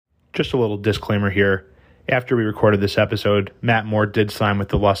Just a little disclaimer here. After we recorded this episode, Matt Moore did sign with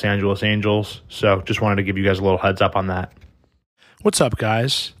the Los Angeles Angels, so just wanted to give you guys a little heads up on that. What's up,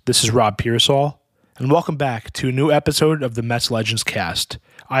 guys? This is Rob Pearsall, and welcome back to a new episode of the Mets Legends Cast.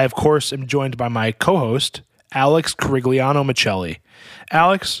 I, of course, am joined by my co-host, Alex Carigliano Michelli.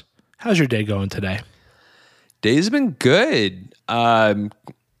 Alex, how's your day going today? Day's been good.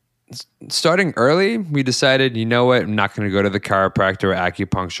 Starting early, we decided, you know what, I'm not going to go to the chiropractor or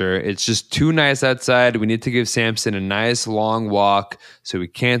acupuncture. It's just too nice outside. We need to give Samson a nice long walk. So we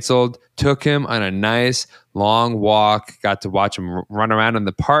canceled, took him on a nice long walk, got to watch him run around in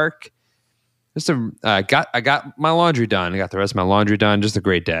the park. I got my laundry done. I got the rest of my laundry done. Just a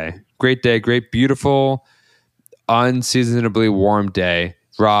great day. Great day, great, beautiful, unseasonably warm day.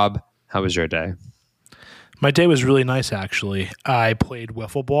 Rob, how was your day? My day was really nice, actually. I played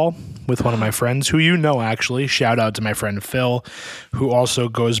wiffle ball with one of my friends, who you know, actually. Shout out to my friend Phil, who also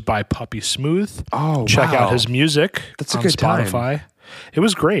goes by Puppy Smooth. Oh, Check out his music. That's a good Spotify. Time. It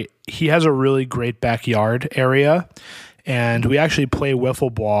was great. He has a really great backyard area, and we actually play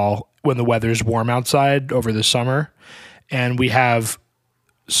wiffle ball when the weather's warm outside over the summer, and we have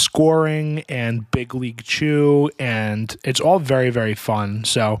scoring and big league chew, and it's all very, very fun.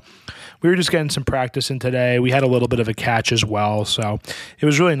 So we were just getting some practice in today. We had a little bit of a catch as well, so it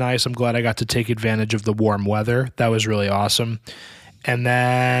was really nice. I'm glad I got to take advantage of the warm weather. That was really awesome. And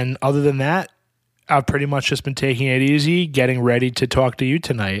then other than that, I've pretty much just been taking it easy, getting ready to talk to you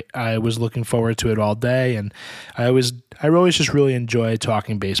tonight. I was looking forward to it all day, and I always just really enjoy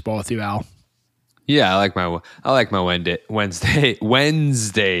talking baseball with you, Al. Yeah, I like my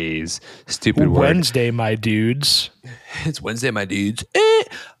Wednesdays. Stupid word. Wednesday, my dudes. It's Wednesday, my dudes.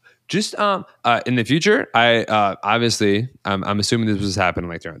 Just in the future, I obviously I'm assuming this was happening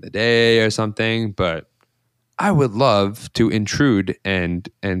like during the day or something, but I would love to intrude and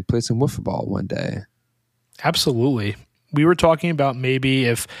play some wiffle ball one day. Absolutely. We were talking about maybe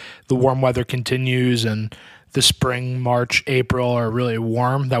if the warm weather continues and the spring, March, April are really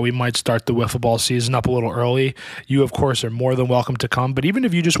warm, that we might start the wiffle ball season up a little early. You, of course, are more than welcome to come. But even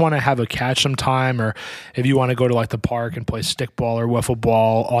if you just want to have a catch sometime, or if you want to go to like the park and play stickball or wiffle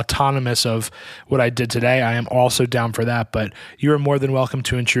ball, autonomous of what I did today, I am also down for that. But you are more than welcome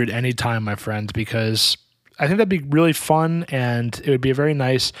to intrude anytime, my friend, because I think that'd be really fun, and it would be a very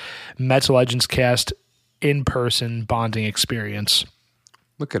nice Mets Legends Cast in-person bonding experience.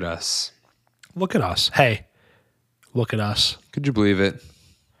 Look at us. Look at us. Hey. Look at us. Could you believe it?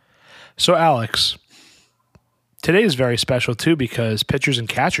 So, Alex, today is very special, too, because pitchers and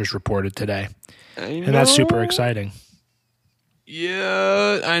catchers reported today. And that's super exciting.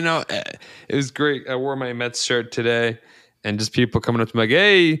 Yeah, I know. It was great. I wore my Mets shirt today, and just people coming up to me like,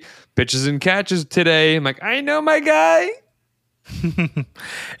 hey, pitchers and catchers today. I'm like, I know my guy.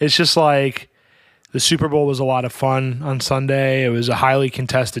 It's just like the Super Bowl was a lot of fun on Sunday. It was a highly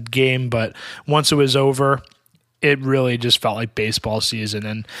contested game, but once it was over, it really just felt like baseball season.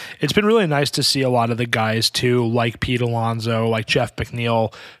 And it's been really nice to see a lot of the guys too, like Pete Alonso, like Jeff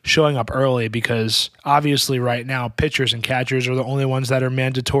McNeil, showing up early, because obviously right now pitchers and catchers are the only ones that are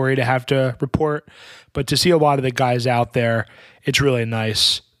mandatory to have to report. But to see a lot of the guys out there, it's really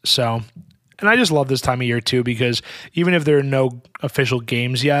nice. So, and I just love this time of year too, because even if there are no official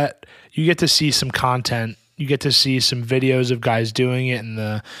games yet, you get to see some content. You get to see some videos of guys doing it in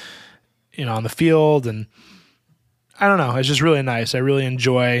the, on the field, and I don't know. It's just really nice. I really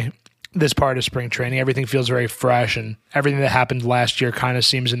enjoy this part of spring training. Everything feels very fresh, and everything that happened last year kind of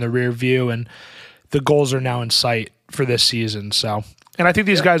seems in the rear view, and the goals are now in sight for this season. So, and I think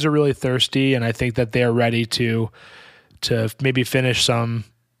these guys are really thirsty, and I think that they're ready to maybe finish some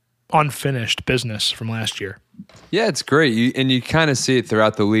unfinished business from last year. Yeah, it's great. You kind of see it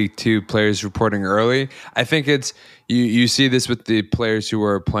throughout the league too, players reporting early. I think it's you see this with the players who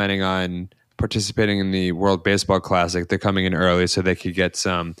are planning on participating in the World Baseball Classic. They're coming in early so they could get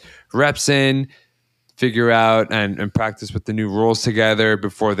some reps in, figure out and practice with the new rules together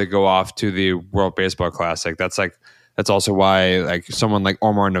before they go off to the World Baseball Classic. That's also why like someone like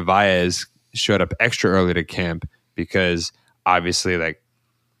Omar Narvaez showed up extra early to camp, because obviously like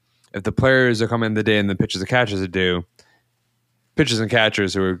if the players are coming the day and the pitchers and catchers are due, pitchers and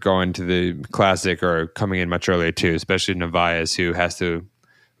catchers who are going to the Classic are coming in much earlier too, especially Narvaez, who has to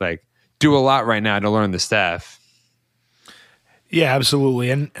like do a lot right now to learn the staff. Yeah, absolutely.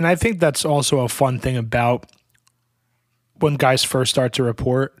 And I think that's also a fun thing about when guys first start to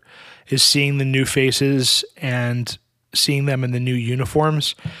report, is seeing the new faces and seeing them in the new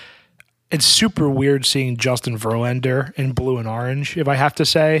uniforms. It's super weird seeing Justin Verlander in blue and orange, if I have to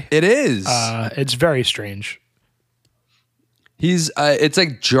say. It is. It's very strange. He's it's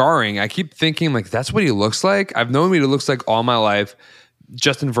like jarring. I keep thinking like that's what he looks like. I've known what he looks like all my life.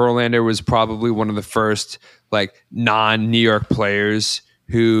 Justin Verlander was probably one of the first like non-New York players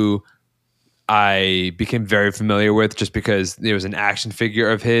who I became very familiar with just because there was an action figure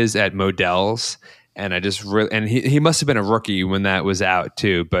of his at Modell's. And I just really, and he must have been a rookie when that was out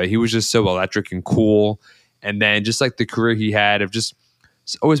too, but he was just so electric and cool. And then just like the career he had of just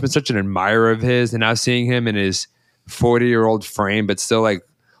always been such an admirer of his. And now seeing him in his 40-year-old frame, but still like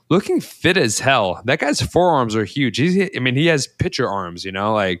looking fit as hell. That guy's forearms are huge. He has pitcher arms,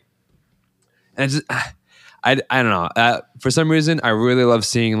 like, and I don't know. For some reason, I really love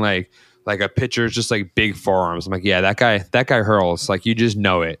seeing like a pitcher just like big forearms. I'm like, yeah, that guy hurls. Like you just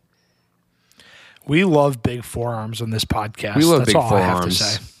know it. We love big forearms on this podcast. We love That's big all forearms. I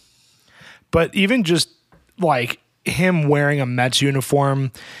have to say. But even just like him wearing a Mets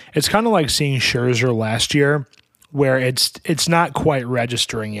uniform, it's kind of like seeing Scherzer last year, where it's not quite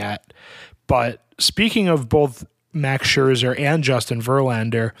registering yet. But speaking of both Max Scherzer and Justin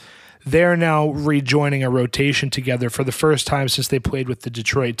Verlander, they're now rejoining a rotation together for the first time since they played with the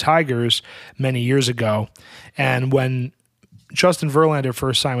Detroit Tigers many years ago. And when Justin Verlander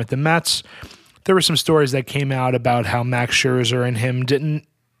first signed with the Mets, there were some stories that came out about how Max Scherzer and him didn't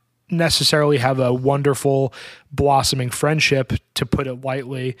necessarily have a wonderful blossoming friendship, to put it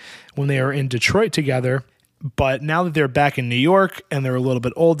lightly, when they were in Detroit together. But now that they're back in New York and they're a little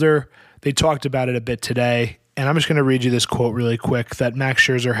bit older, they talked about it a bit today. And I'm just going to read you this quote really quick that Max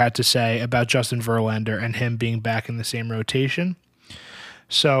Scherzer had to say about Justin Verlander and him being back in the same rotation.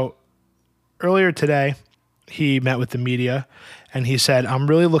 So earlier today, he met with the media and he said, "I'm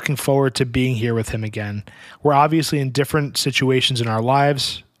really looking forward to being here with him again. We're obviously in different situations in our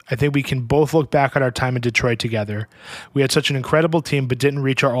lives. I think we can both look back at our time in Detroit together. We had such an incredible team, but didn't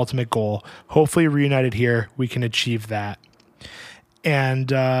reach our ultimate goal. Hopefully reunited here, we can achieve that."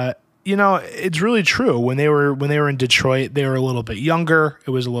 And, it's really true. When they were in Detroit, they were a little bit younger.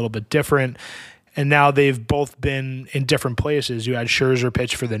 It was a little bit different. And now they've both been in different places. You had Scherzer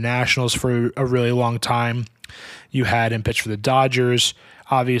pitch for the Nationals for a really long time. You had him pitch for the Dodgers.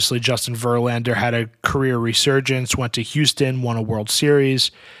 Obviously, Justin Verlander had a career resurgence, went to Houston, won a World Series,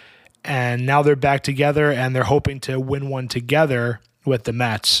 and now they're back together, and they're hoping to win one together with the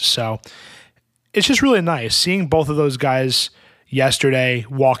Mets. So it's just really nice seeing both of those guys yesterday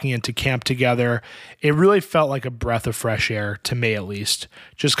walking into camp together. It really felt like a breath of fresh air, to me at least.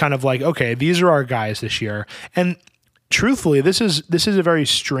 Just kind of like, okay, these are our guys this year. And truthfully, this is a very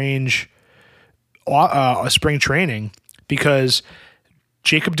strange spring training, because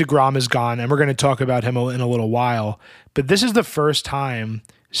Jacob deGrom is gone, and we're going to talk about him in a little while. But this is the first time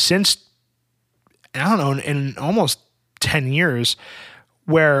since, I don't know, in almost 10 years,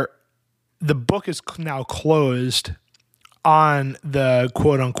 where the book is now closed on the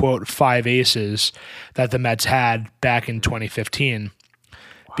quote-unquote five aces that the Mets had back in 2015,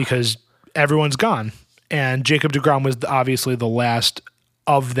 because everyone's gone. And Jacob deGrom was obviously the last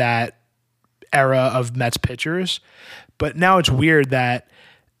of that era of Mets pitchers. But now it's weird that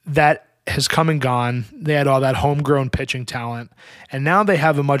has come and gone. They had all that homegrown pitching talent, and now they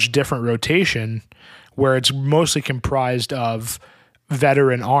have a much different rotation where it's mostly comprised of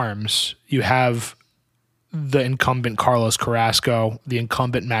veteran arms. You have the incumbent Carlos Carrasco, the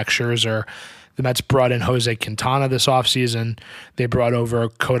incumbent Max Scherzer. The Mets brought in Jose Quintana this offseason. They brought over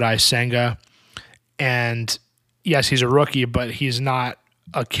Kodai Senga. And yes, he's a rookie, but he's not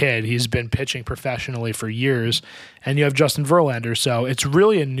a kid. He's been pitching professionally for years. And you have Justin Verlander. So it's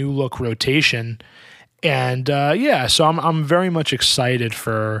really a new look rotation. And so I'm very much excited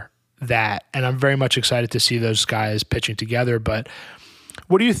for that. And I'm very much excited to see those guys pitching together. But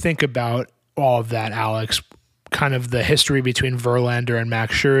what do you think about all of that, Alex? Kind of the history between Verlander and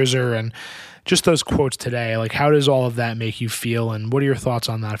Max Scherzer and just those quotes today. Like, how does all of that make you feel? And what are your thoughts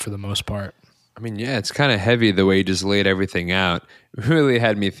on that for the most part? I mean, yeah, it's kind of heavy the way you just laid everything out. It really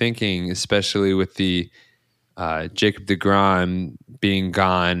had me thinking, especially with the Jacob deGrom being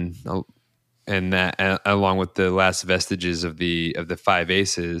gone, and that along with the last vestiges of the five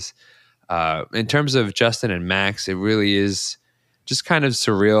aces. In terms of Justin and Max, it really is just kind of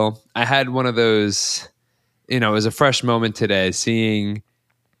surreal. I had one of those, it was a fresh moment today, seeing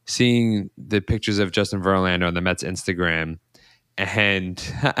the pictures of Justin Verlander on the Mets Instagram. And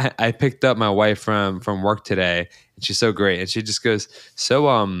I picked up my wife from work today, and she's so great. And she just goes,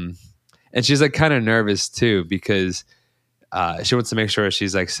 and she's like kind of nervous too, because she wants to make sure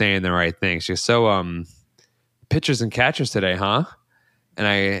she's like saying the right thing. She goes, pitchers and catchers today, huh? And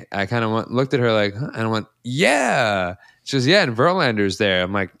I kind of looked at her like, huh? And I went, yeah. She goes, yeah, and Verlander's there.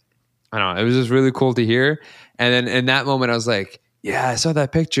 I'm like, I don't know. It was just really cool to hear. And then in that moment, I was like, yeah, I saw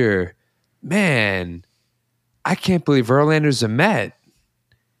that picture. Man, I can't believe Verlander's a Met.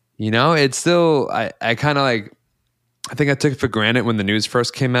 It's still, I kind of like, I think I took it for granted when the news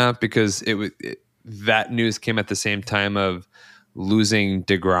first came out because that news came at the same time of losing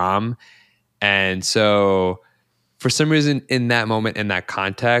DeGrom. And so for some reason in that moment, in that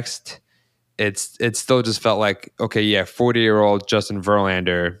context, it still just felt like, okay, yeah, 40-year-old Justin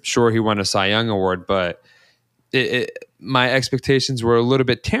Verlander, sure, he won a Cy Young award, but my expectations were a little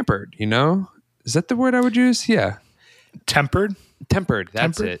bit tempered, Is that the word I would use? Yeah. Tempered? Tempered.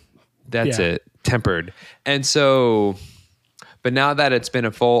 That's Tempered? it. That's Yeah. it. Tempered. And so, but now that it's been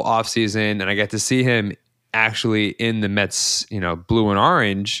a full offseason and I get to see him actually in the Mets, blue and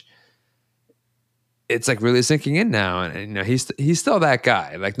orange, it's like really sinking in now. And he's still that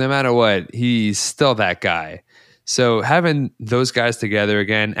guy. Like no matter what, he's still that guy. So having those guys together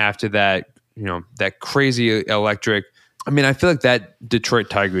again after that, that crazy electric. I mean, I feel like that Detroit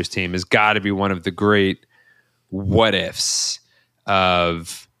Tigers team has got to be one of the great what ifs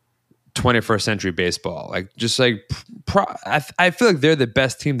of 21st century baseball. Like just like I feel like they're the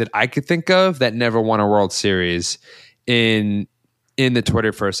best team that I could think of that never won a World Series in the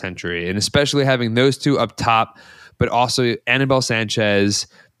 21st century, and especially having those two up top, but also Anibal Sanchez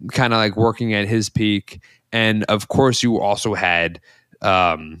kind of like working at his peak, and of course you also had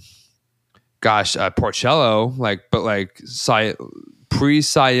Porcello,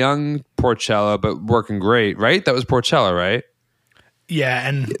 pre-Cy Young Porcello, but working great, right? That was Porcello, right? Yeah,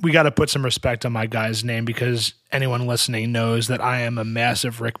 and we got to put some respect on my guy's name because anyone listening knows that I am a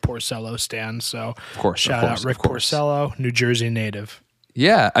massive Rick Porcello stan. So shout out Rick Porcello, New Jersey native.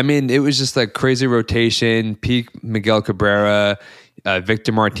 Yeah, I mean, it was just like crazy rotation, peak Miguel Cabrera,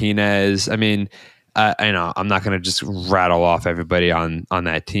 Victor Martinez. I mean, I know I'm not going to just rattle off everybody on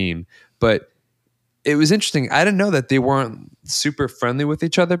that team, but it was interesting. I didn't know that they weren't super friendly with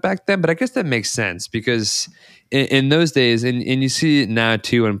each other back then, but I guess that makes sense because in those days, and you see it now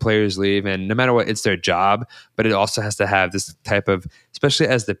too when players leave, and no matter what, it's their job, but it also has to have this type of, especially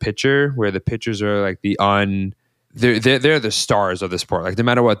as the pitcher, where the pitchers are like they're the stars of the sport. Like no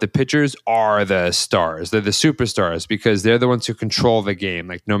matter what, the pitchers are the stars. They're the superstars because they're the ones who control the game.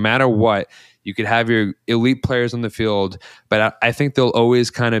 Like no matter what, you could have your elite players on the field, but I think they'll always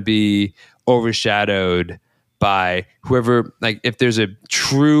kind of be overshadowed by whoever, like if there's a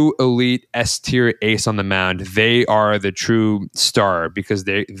true elite S-tier ace on the mound, they are the true star because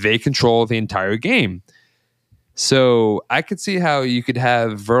they control the entire game. So I could see how you could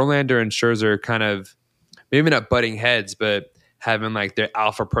have Verlander and Scherzer kind of maybe not butting heads, but having like their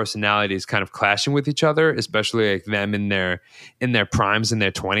alpha personalities kind of clashing with each other, especially like them in their primes in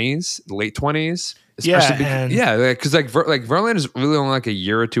their 20s, late 20s. Because Verlander is really only like a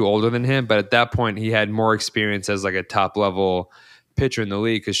year or two older than him, but at that point he had more experience as like a top level pitcher in the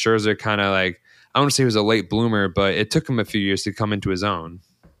league. Because Scherzer kind of like, I don't want to say he was a late bloomer, but it took him a few years to come into his own.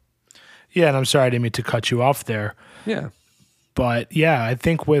 Yeah, and I'm sorry I didn't mean to cut you off there. Yeah, but yeah, I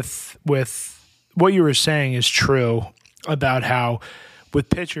think with what you were saying is true about how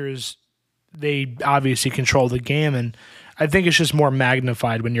with pitchers they obviously control the game, and I think it's just more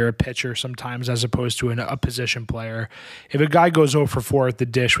magnified when you're a pitcher sometimes as opposed to a position player. If a guy goes 0 for 4 at the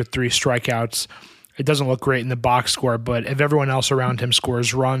dish with 3 strikeouts, it doesn't look great in the box score, but if everyone else around him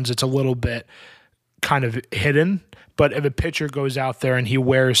scores runs, it's a little bit kind of hidden. But if a pitcher goes out there and he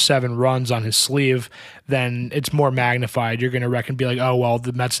wears 7 runs on his sleeve, then it's more magnified. You're going to reckon, be like, oh, well,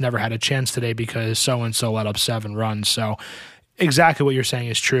 the Mets never had a chance today because so-and-so let up 7 runs. So exactly what you're saying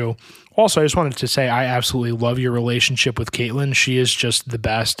is true. Also, I just wanted to say I absolutely love your relationship with Caitlin. She is just the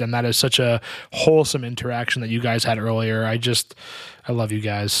best, and that is such a wholesome interaction that you guys had earlier. I love you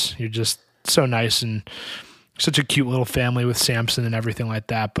guys. You're just so nice and such a cute little family with Samson and everything like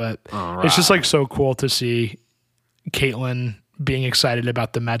that. But It's just like so cool to see Caitlin being excited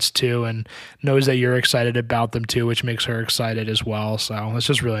about the Mets too, and knows that you're excited about them too, which makes her excited as well. So it's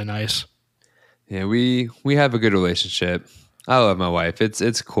just really nice. Yeah, we have a good relationship. I love my wife.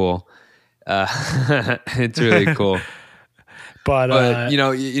 It's cool. It's really cool. but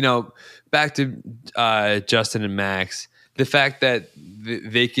back to Justin and Max, the fact that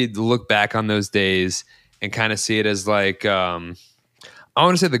they could look back on those days and kind of see it as like I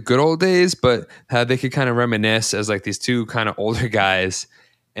want to say the good old days, but how they could kind of reminisce as like these two kind of older guys,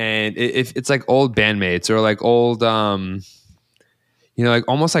 and it's like old bandmates or like old like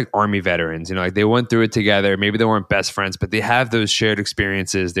almost like army veterans, like they went through it together. Maybe they weren't best friends, but they have those shared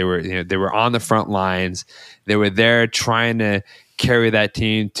experiences. They were on the front lines. They were there trying to carry that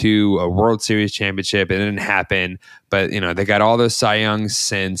team to a World Series championship. It didn't happen, but they got all those Cy Youngs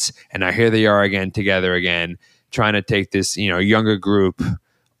since, and now here they are again together again. trying to take this, younger group,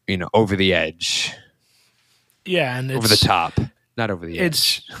 over the edge. Yeah, and over the top, not over the edge.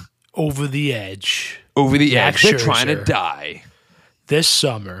 It's over the edge. Over the Max edge. They're Scherzer. trying to die. This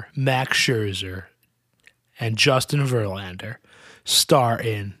summer, Max Scherzer and Justin Verlander star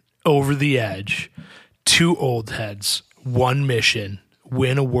in Over the Edge. Two old heads, one mission,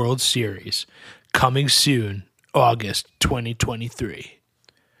 win a World Series. Coming soon, August 2023.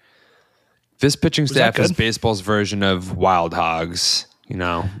 This pitching staff is baseball's version of Wild Hogs. Get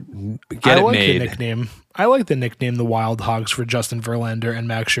it made. The nickname. I like the nickname, the Wild Hogs, for Justin Verlander and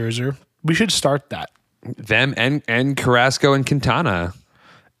Max Scherzer. We should start that. Them and Carrasco and Quintana.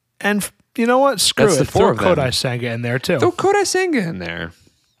 And you know what? Screw That's it. The four Throw of them. Kodai Senga in there too. Throw Kodai Senga in there.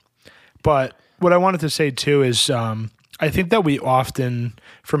 But what I wanted to say too is I think that we often,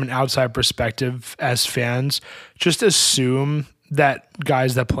 from an outside perspective as fans, just assume that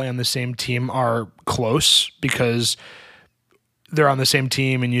guys that play on the same team are close because they're on the same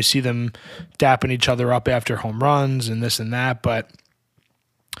team and you see them dapping each other up after home runs and this and that. But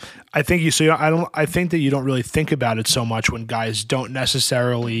I think I think that you don't really think about it so much when guys don't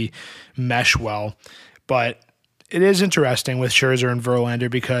necessarily mesh well. But it is interesting with Scherzer and Verlander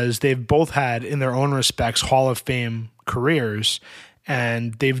because they've both had, in their own respects, Hall of Fame careers,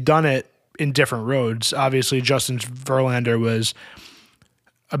 and they've done it in different roads. Obviously, Justin Verlander was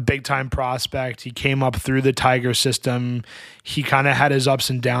a big-time prospect. He came up through the Tiger system. He kind of had his ups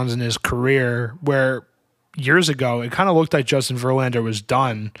and downs in his career where years ago it kind of looked like Justin Verlander was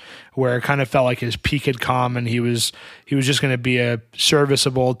done, where it kind of felt like his peak had come and he was just going to be a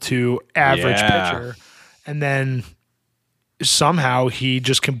serviceable to average pitcher. And then somehow he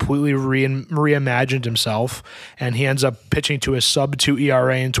just completely reimagined himself, and he ends up pitching to a sub-2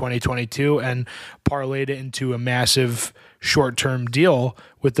 ERA in 2022 and parlayed it into a massive short-term deal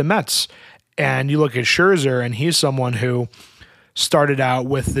with the Mets. And you look at Scherzer, and he's someone who started out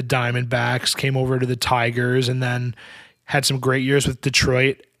with the Diamondbacks, came over to the Tigers, and then had some great years with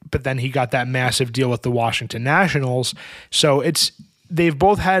Detroit, but then he got that massive deal with the Washington Nationals. So they've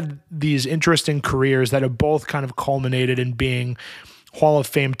both had these interesting careers that have both kind of culminated in being Hall of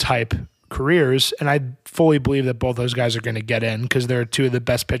Fame type careers. And I fully believe that both those guys are going to get in because they're two of the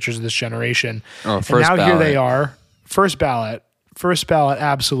best pitchers of this generation. First and now ballot. Here they are. First ballot,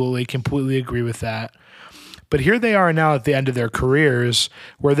 absolutely, completely agree with that. But here they are now at the end of their careers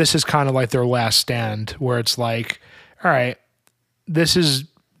where this is kind of like their last stand, where it's like, all right, this is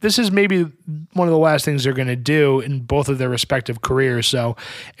maybe one of the last things they're going to do in both of their respective careers. So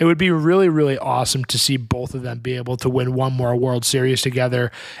it would be really, really awesome to see both of them be able to win one more World Series together,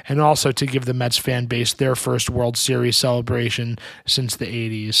 and also to give the Mets fan base their first World Series celebration since the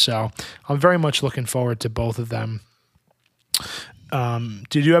 80s. So I'm very much looking forward to both of them.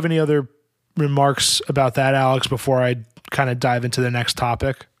 Did you have any other remarks about that, Alex, before I kind of dive into the next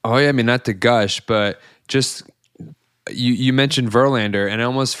topic? Oh yeah, I mean, not to gush, but just you mentioned Verlander, and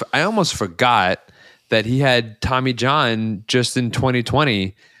I almost forgot that he had Tommy John just in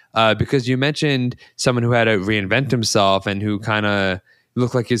 2020 because you mentioned someone who had to reinvent himself and who kind of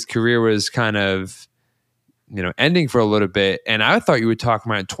looked like his career was kind of ending for a little bit. And I thought you were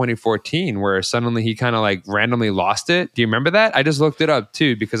talking about 2014 where suddenly he kind of like randomly lost it. Do you remember that? I just looked it up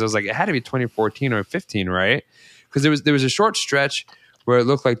too because I was like, it had to be 2014 or 15, right? Because there was a short stretch where it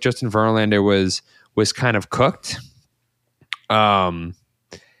looked like Justin Verlander was kind of cooked. After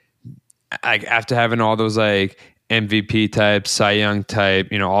having all those like MVP type, Cy Young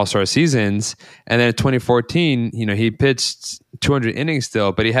type, all-star seasons. And then in 2014, he pitched 200 innings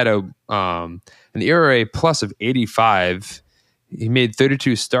still, but he had an ERA plus of 85. He made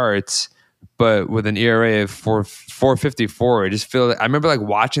 32 starts, but with an ERA of 4.54. I just feel I remember like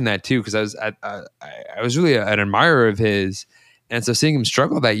watching that too because I was really an admirer of his, and so seeing him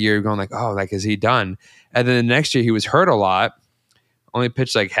struggle that year, going like, oh, like is he done? And then the next year he was hurt a lot, only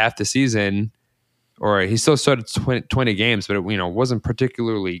pitched like half the season, or he still started 20 games, but it wasn't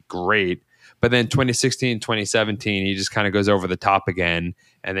particularly great. But then 2016, 2017, he just kind of goes over the top again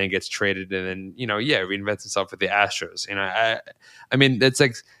and then gets traded and then, reinvents himself with the Astros. I mean, it's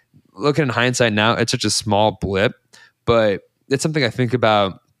like looking in hindsight now, it's such a small blip, but it's something I think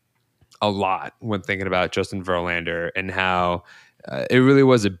about a lot when thinking about Justin Verlander and how it really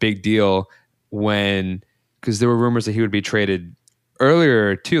was a big deal because there were rumors that he would be traded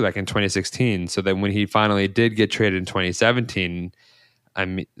earlier too, like in 2016. So that when he finally did get traded in 2017, I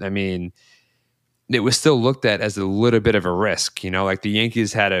mean, it was still looked at as a little bit of a risk, like the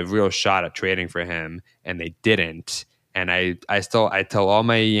Yankees had a real shot at trading for him and they didn't. And I tell all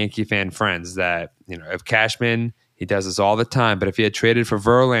my Yankee fan friends that, if Cashman, He does this all the time. But if he had traded for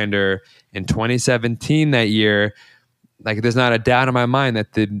Verlander in 2017 that year, like there's not a doubt in my mind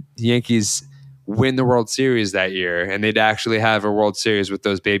that the Yankees win the World Series that year, and they'd actually have a World Series with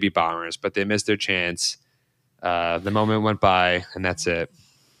those baby bombers. But they missed their chance. The moment went by, and that's it.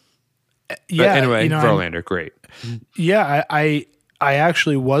 Yeah. But anyway, Verlander, great. Yeah, I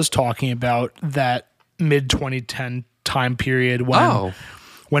actually was talking about that mid 2010 time period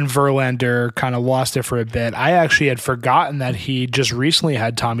when Verlander kind of lost it for a bit. I actually had forgotten that he just recently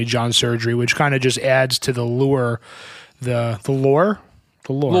had Tommy John surgery, which kind of just adds to the lure, the lore.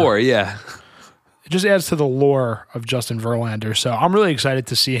 Yeah. It just adds to the lore of Justin Verlander. So I'm really excited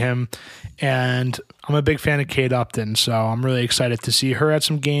to see him, and I'm a big fan of Kate Upton. So I'm really excited to see her at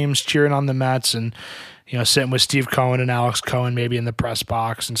some games, cheering on the Mets, and sitting with Steve Cohen and Alex Cohen maybe in the press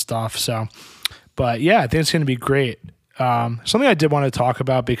box and stuff. So, but yeah, I think it's going to be great. Something I did want to talk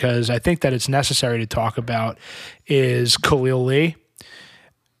about, because I think that it's necessary to talk about, is Khalil Lee.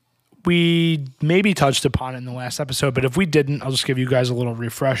 We maybe touched upon it in the last episode, but if we didn't, I'll just give you guys a little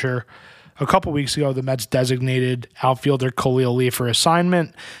refresher. A couple weeks ago, the Mets designated outfielder Khalil Lee for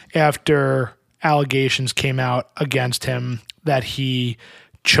assignment after allegations came out against him that he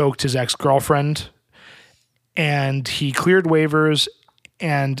choked his ex-girlfriend, and he cleared waivers.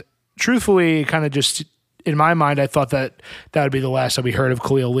 And truthfully, kind of just in my mind, I thought that would be the last that we heard of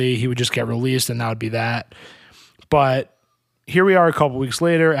Khalil Lee. He would just get released, and that would be that. But here we are a couple weeks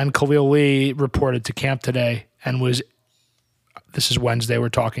later, and Khalil Lee reported to camp today and this is Wednesday we're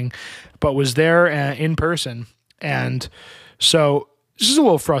talking, but was there in person. And so this is a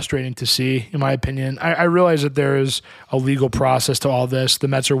little frustrating to see, in my opinion. I realize that there is a legal process to all this. The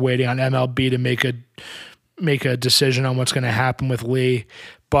Mets are waiting on MLB to make a decision on what's going to happen with Lee.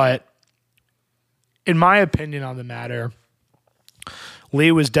 But in my opinion on the matter,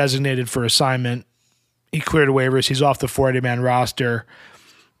 Lee was designated for assignment. He cleared waivers. He's off the 40-man roster.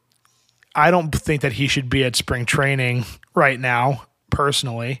 I don't think that he should be at spring training right now,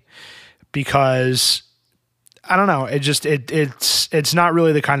 personally, because I don't know. It's not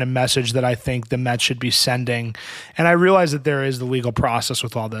really the kind of message that I think the Mets should be sending. And I realize that there is the legal process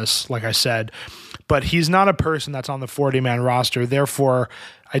with all this, like I said, but he's not a person that's on the 40-man roster. Therefore,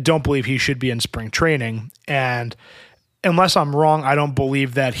 I don't believe he should be in spring training. And unless I'm wrong, I don't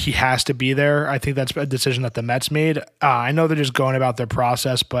believe that he has to be there. I think that's a decision that the Mets made. I know they're just going about their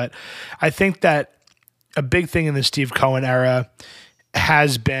process, but I think that a big thing in the Steve Cohen era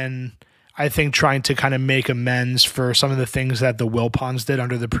has been, I think, trying to kind of make amends for some of the things that the Wilpons did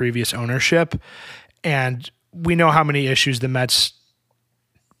under the previous ownership. And we know how many issues the Mets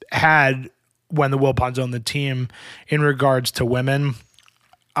had when the Wilpons owned the team in regards to women.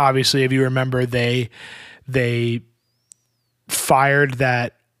 Obviously, if you remember, they fired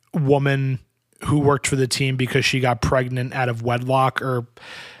that woman who worked for the team because she got pregnant out of wedlock, or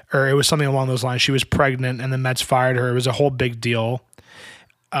it was something along those lines. She was pregnant and the Mets fired her. It was a whole big deal.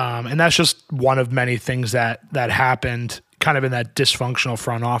 And that's just one of many things that happened kind of in that dysfunctional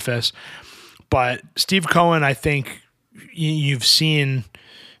front office. But Steve Cohen, I think you've seen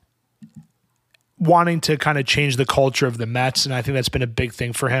wanting to kind of change the culture of the Mets, and I think that's been a big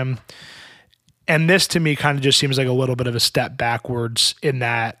thing for him. And this, to me, kind of just seems like a little bit of a step backwards in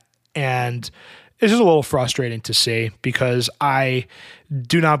that. And it's just a little frustrating to see, because I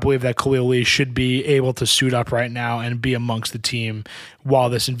do not believe that Khalil Lee should be able to suit up right now and be amongst the team while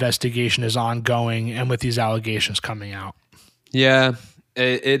this investigation is ongoing and with these allegations coming out. Yeah,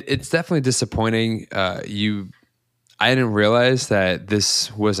 it's definitely disappointing. I didn't realize that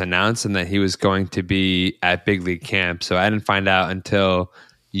this was announced and that he was going to be at big league camp. So I didn't find out until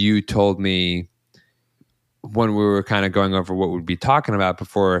you told me when we were kind of going over what we'd be talking about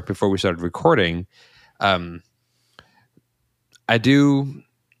before we started recording. I do,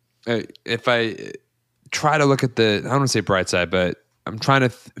 if I try to look at I don't want to say bright side, but I'm trying to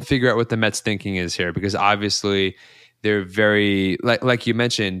figure out what the Mets thinking is here, because obviously they're very, like you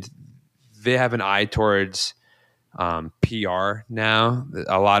mentioned, they have an eye towards PR now.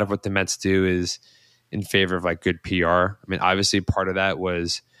 A lot of what the Mets do is in favor of like good PR. I mean, obviously part of that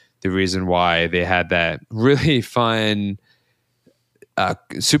was the reason why they had that really fun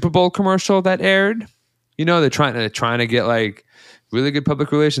Super Bowl commercial that aired. You know, they're trying to get like really good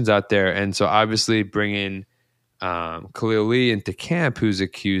public relations out there, and so obviously bringing Khalil Lee into camp, who's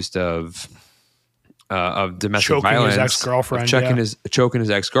accused of domestic violence, his ex-girlfriend, choking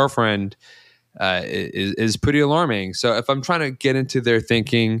his ex-girlfriend, is pretty alarming. So if I'm trying to get into their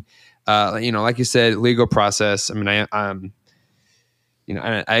thinking, like you said, legal process. I mean,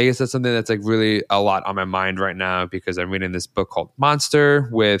 and I guess that's something that's like really a lot on my mind right now because I'm reading this book called Monster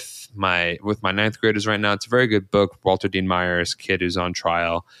with my ninth graders right now. It's a very good book. Walter Dean Meyer's kid who's on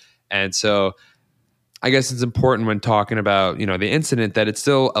trial. And so I guess it's important when talking about, the incident that it's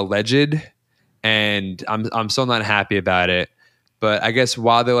still alleged and I'm still not happy about it. But I guess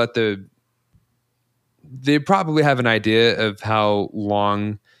while they probably have an idea of how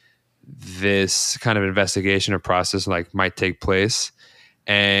long this kind of investigation or process might take place.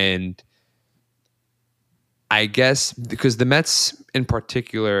 And I guess because the Mets in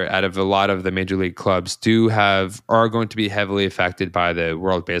particular, out of a lot of the major league clubs, are going to be heavily affected by the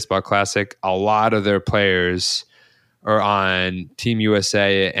World Baseball Classic. A lot of their players are on Team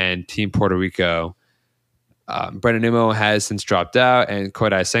USA and Team Puerto Rico. Brendan Nimmo has since dropped out, and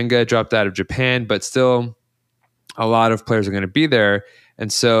Kodai Senga dropped out of Japan, but still a lot of players are going to be there.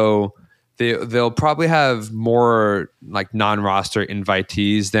 And so they'll probably have more like non-roster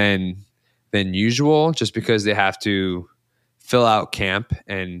invitees than usual, just because they have to fill out camp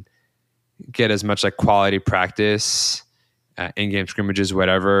and get as much like quality practice, in-game scrimmages,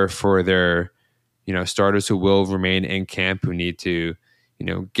 whatever, for their starters who will remain in camp, who need to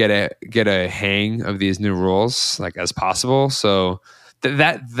get a hang of these new rules like as possible. So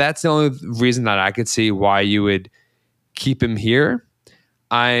that's the only reason that I could see why you would keep him here.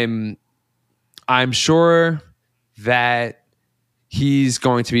 I'm sure that he's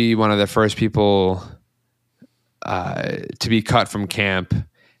going to be one of the first people to be cut from camp,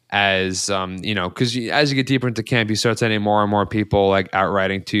 as because as you get deeper into camp, you start sending more and more people like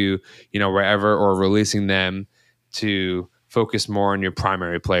outriding to wherever, or releasing them to focus more on your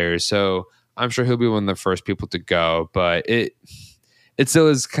primary players. So I'm sure he'll be one of the first people to go, but it still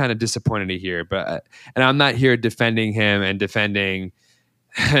is kind of disappointing to hear. But and I'm not here defending him and defending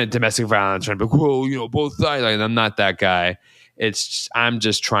domestic violence, trying to be, well, both sides. Like, I'm not that guy. I'm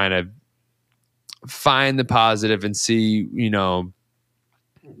just trying to find the positive and see,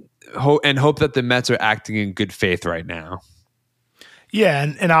 hope that the Mets are acting in good faith right now.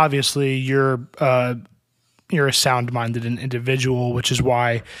 Yeah, and obviously you're a sound-minded individual, which is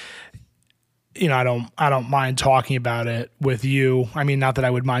why I don't mind talking about it with you. I mean, not that I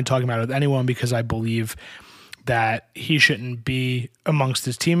would mind talking about it with anyone, because I believe that he shouldn't be amongst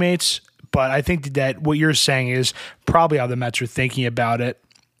his teammates. But I think that what you're saying is probably how the Mets are thinking about it.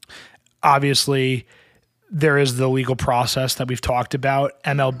 Obviously, there is the legal process that we've talked about.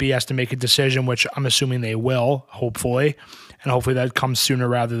 MLB has to make a decision, which I'm assuming they will, hopefully. And hopefully that comes sooner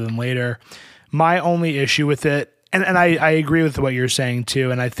rather than later. My only issue with it, and I agree with what you're saying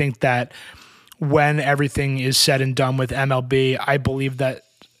too, and I think that when everything is said and done with MLB,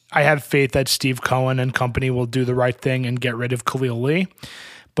 I have faith that Steve Cohen and company will do the right thing and get rid of Khalil Lee.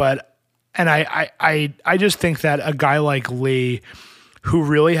 And I just think that a guy like Lee, who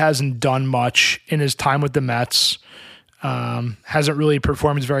really hasn't done much in his time with the Mets, hasn't really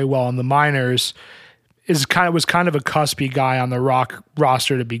performed very well in the minors, was kind of a cuspy guy on the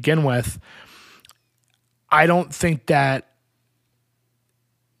roster to begin with. I don't think that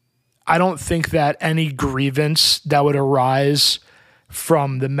any grievance that would arise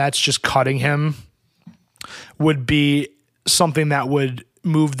from the Mets just cutting him would be something that would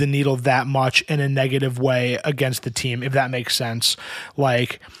move the needle that much in a negative way against the team, if that makes sense.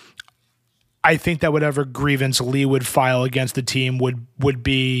 Like, I think that whatever grievance Lee would file against the team would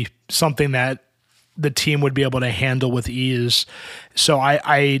be something that the team would be able to handle with ease. So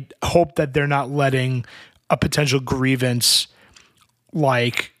I hope that they're not letting a potential grievance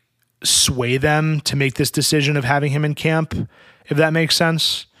like sway them to make this decision of having him in camp, if that makes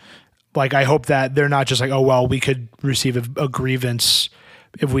sense. Like, I hope that they're not just like, oh, well, we could receive a grievance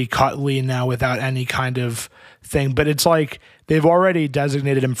if we cut Lee now without any kind of thing. But it's like they've already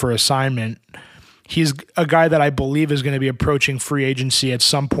designated him for assignment. He's a guy that I believe is going to be approaching free agency at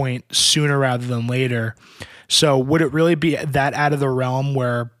some point sooner rather than later. So would it really be that out of the realm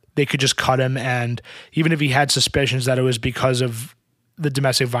where they could just cut him? And even if he had suspicions that it was because of the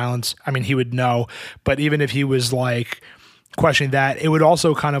domestic violence, I mean, he would know. But even if he was like questioning that, it would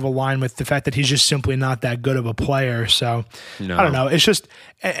also kind of align with the fact that he's just simply not that good of a player. So no. I don't know. It's just,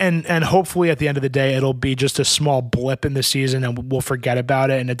 and hopefully at the end of the day, it'll be just a small blip in the season and we'll forget about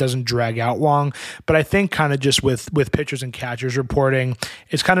it and it doesn't drag out long. But I think kind of just with pitchers and catchers reporting,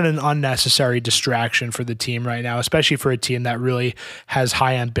 it's kind of an unnecessary distraction for the team right now, especially for a team that really has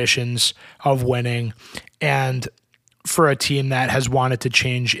high ambitions of winning, and for a team that has wanted to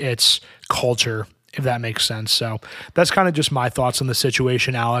change its culture, if that makes sense. So that's kind of just my thoughts on the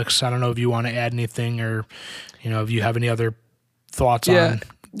situation, Alex. I don't know if you want to add anything, or, if you have any other thoughts on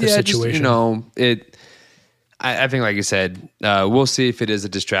the situation. I think, like you said, we'll see if it is a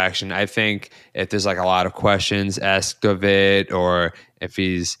distraction. I think if there's like a lot of questions asked of it, or if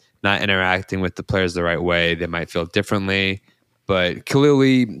he's not interacting with the players the right way, they might feel differently. But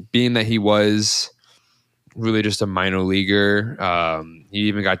clearly, being that he was really just a minor leaguer, he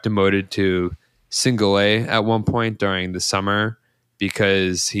even got demoted to single A at one point during the summer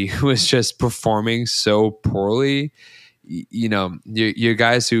because he was just performing so poorly. You know, your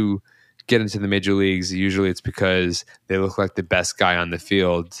guys who get into the major leagues, usually it's because they look like the best guy on the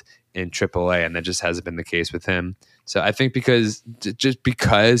field in AAA, and that just hasn't been the case with him. So I think because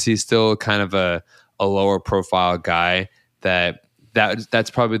he's still kind of a lower profile guy, that's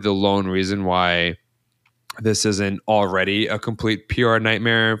probably the lone reason why this isn't already a complete PR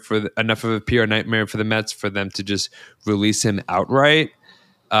nightmare enough of a PR nightmare for the Mets for them to just release him outright.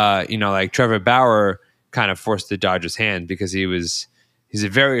 Like Trevor Bauer kind of forced the Dodgers' hand because he's a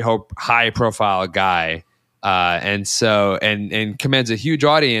very high profile guy, and commands a huge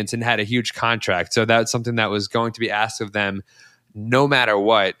audience and had a huge contract. So that's something that was going to be asked of them no matter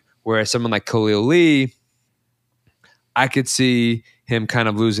what. Whereas someone like Khalil Lee, I could see him kind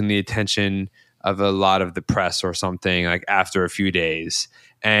of losing the attention of a lot of the press or something like after a few days.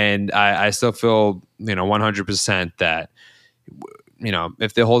 And I still feel, 100% that,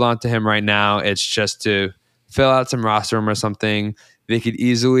 if they hold on to him right now, it's just to fill out some roster room or something. They could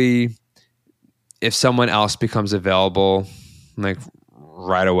easily, if someone else becomes available, like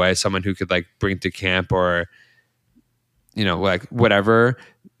right away, someone who could like bring to camp or, like whatever,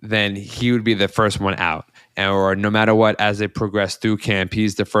 then he would be the first one out. Or no matter what, as they progress through camp,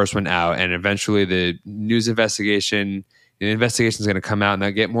 he's the first one out. And eventually the investigation is going to come out and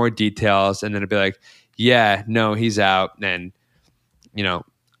they'll get more details. And then it'll be like, yeah, no, he's out. And,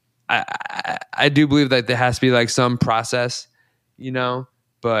 I do believe that there has to be like some process,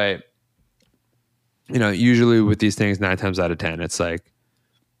 but, usually with these things, 9 times out of 10, it's like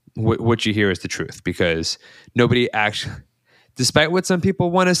what you hear is the truth, because nobody actually, despite what some people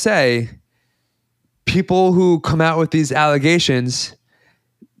want to say, people who come out with these allegations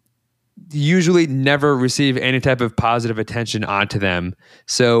usually never receive any type of positive attention onto them.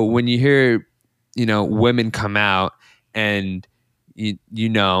 So when you hear, women come out and,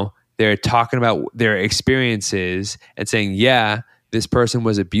 they're talking about their experiences and saying, yeah, this person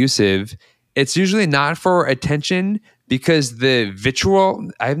was abusive, it's usually not for attention, because the vitriol,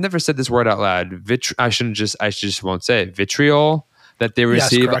 I've never said this word out loud. I just won't say it. Vitriol that they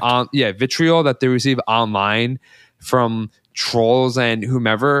receive vitriol that they receive online from trolls and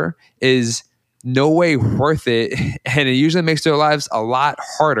whomever is no way worth it, and it usually makes their lives a lot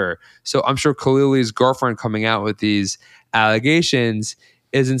harder. So I'm sure Khalili's girlfriend coming out with these allegations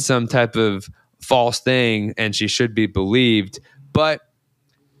isn't some type of false thing, and she should be believed. But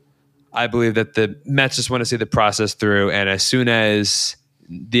I believe that the Mets just want to see the process through, and as soon as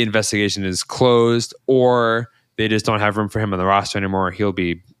the investigation is closed or they just don't have room for him on the roster anymore, he'll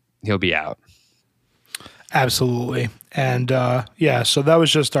be out. Absolutely. And so that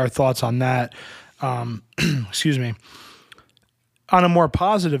was just our thoughts on that. Excuse me. On a more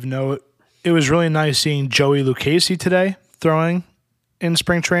positive note, it was really nice seeing Joey Lucchesi today throwing in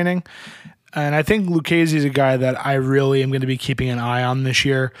spring training. And I think Lucchesi is a guy that I really am going to be keeping an eye on this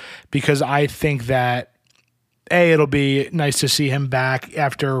year, because I think that it'll be nice to see him back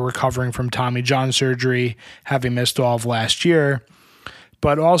after recovering from Tommy John surgery, having missed all of last year.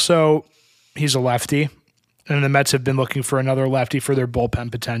 But also, he's a lefty, and the Mets have been looking for another lefty for their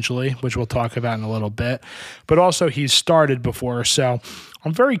bullpen potentially, which we'll talk about in a little bit. But also, he's started before, so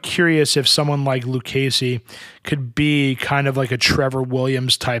I'm very curious if someone like Lucchesi could be kind of like a Trevor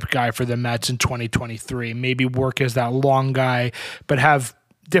Williams type guy for the Mets in 2023. Maybe work as that long guy, but have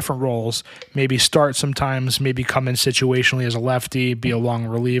different roles. Maybe start sometimes, maybe come in situationally as a lefty, be a long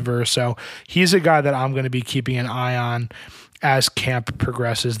reliever. So he's a guy that I'm going to be keeping an eye on as camp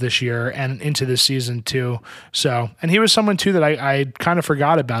progresses this year and into this season too. So, and he was someone too that I kind of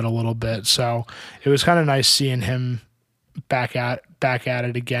forgot about a little bit. So it was kind of nice seeing him back at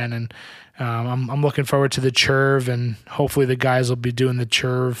it again. And I'm looking forward to the Churve, and hopefully the guys will be doing the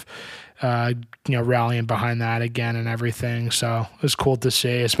Churve, rallying behind that again and everything. So it was cool to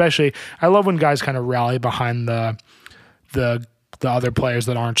see. Especially, I love when guys kind of rally behind the other players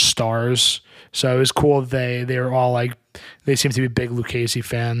that aren't stars. So it was cool that they were all like, they seem to be big Lucchesi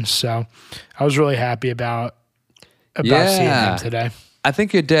fans. So I was really happy about seeing him today. I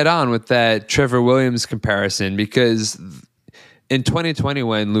think you're dead on with that Trevor Williams comparison, because in 2020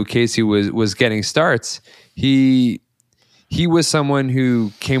 when Lucchesi was getting starts, he was someone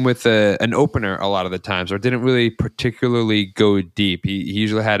who came with an opener a lot of the times, or didn't really particularly go deep. He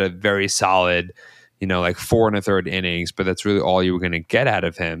usually had a very solid, like 4 1/3 innings, but that's really all you were going to get out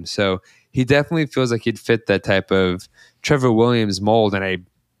of him. So he definitely feels like he'd fit that type of Trevor Williams mold. And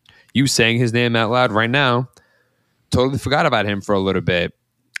you saying his name out loud right now, totally forgot about him for a little bit.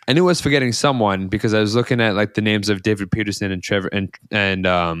 I knew I was forgetting someone because I was looking at like the names of David Peterson and Trevor and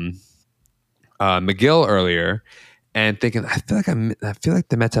McGill earlier, and thinking I feel like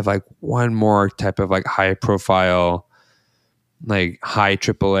the Mets have like one more type of like high profile, like high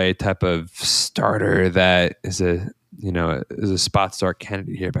AAA type of starter that is a spot start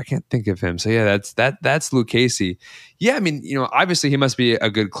candidate here, but I can't think of him. So yeah, that's Luke Casey. Yeah, I mean, obviously he must be a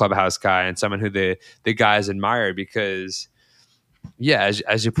good clubhouse guy and someone who the guys admire because, yeah,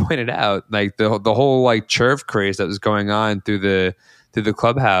 as you pointed out, like the whole like chirp craze that was going on through the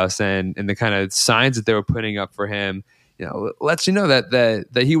clubhouse and the kind of signs that they were putting up for him, lets you know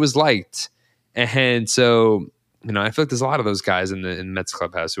that he was liked. And so, I feel like there's a lot of those guys in the Mets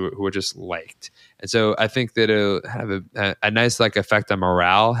clubhouse who are just liked. And so I think that it'll have a nice like effect on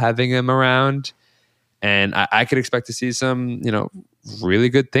morale having him around. And I could expect to see some, really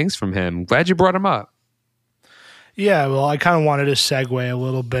good things from him. Glad you brought him up. Yeah, well, I kind of wanted to segue a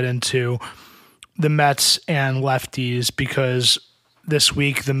little bit into the Mets and lefties because this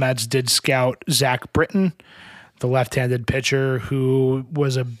week the Mets did scout Zach Britton, the left-handed pitcher who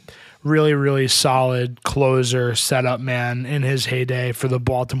was a really, really solid closer, setup man in his heyday for the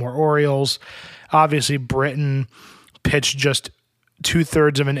Baltimore Orioles. Obviously, Britton pitched just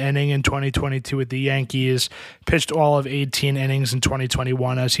 2/3 of an inning in 2022 with the Yankees, pitched all of 18 innings in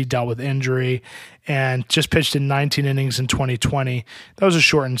 2021 as he dealt with injury, and just pitched in 19 innings in 2020. That was a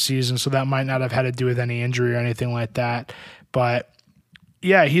shortened season, so that might not have had to do with any injury or anything like that. But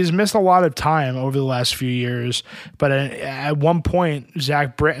yeah, he's missed a lot of time over the last few years. But at one point,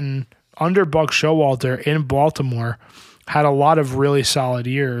 Zach Britton, under Buck Showalter in Baltimore, had a lot of really solid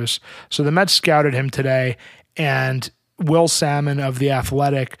years. So the Mets scouted him today, and Will Salmon of The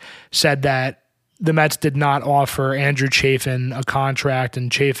Athletic said that the Mets did not offer Andrew Chafin a contract,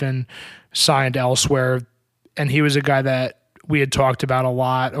 and Chafin signed elsewhere. And he was a guy that we had talked about a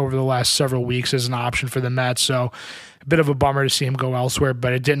lot over the last several weeks as an option for the Mets. So a bit of a bummer to see him go elsewhere,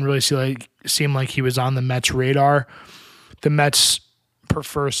 but it didn't really seem like he was on the Mets' radar. The Mets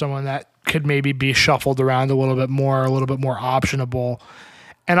prefer someone that could maybe be shuffled around a little bit more optionable.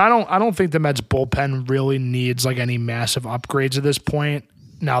 And I don't think the Mets bullpen really needs like any massive upgrades at this point,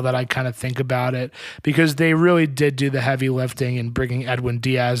 now that I kind of think about it, because they really did do the heavy lifting in bringing Edwin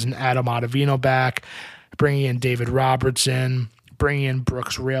Diaz and Adam Ottavino back, bringing in David Robertson, bringing in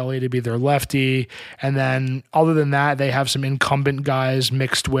Brooks Raley to be their lefty. And then other than that, they have some incumbent guys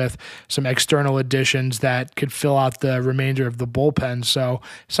mixed with some external additions that could fill out the remainder of the bullpen. So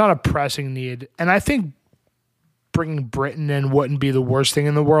it's not a pressing need. And I think bringing Britton in wouldn't be the worst thing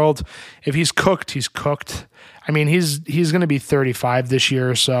in the world. If he's cooked, he's cooked. I mean, he's going to be 35 this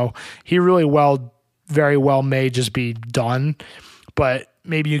year, so he very well may just be done. But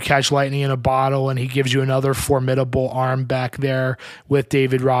maybe you catch lightning in a bottle and he gives you another formidable arm back there with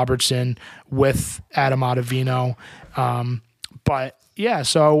David Robertson, with Adam Ottavino. But yeah,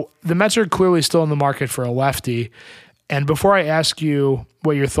 so the Mets are clearly still in the market for a lefty. And before I ask you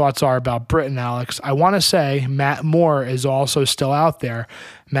what your thoughts are about Britton, Alex, I want to say Matt Moore is also still out there.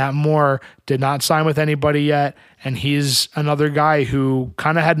 Matt Moore did not sign with anybody yet, and he's another guy who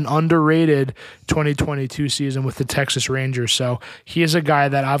kind of had an underrated 2022 season with the Texas Rangers. So he is a guy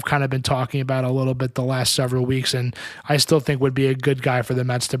that I've kind of been talking about a little bit the last several weeks, and I still think would be a good guy for the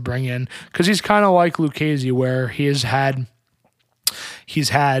Mets to bring in because he's kind of like Lucchesi, where he's had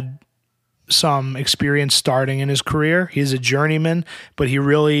some experience starting in his career. He's a journeyman, but he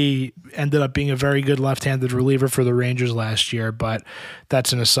really ended up being a very good left-handed reliever for the Rangers last year. But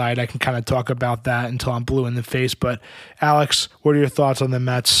that's an aside. I can kind of talk about that until I'm blue in the face. But Alex, what are your thoughts on the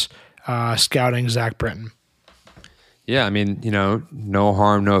Mets scouting Zach Britton? Yeah, I mean, no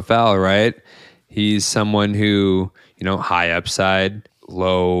harm, no foul, right? He's someone who, high upside,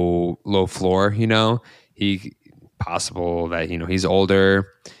 low floor, he possible that, he's older.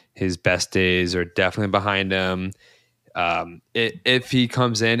 His best days are definitely behind him. If he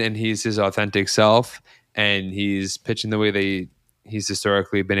comes in and he's his authentic self and he's pitching the way he's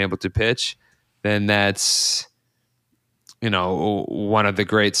historically been able to pitch, then that's, one of the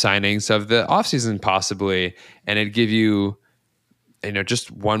great signings of the offseason possibly. And it'd give you,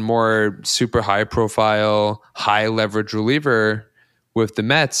 just one more super high profile, high leverage reliever with the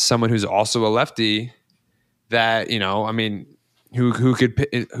Mets, someone who's also a lefty that,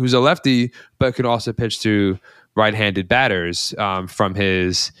 who's a lefty but could also pitch to right-handed batters from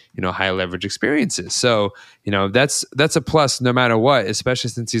his high leverage experiences. So that's a plus no matter what, especially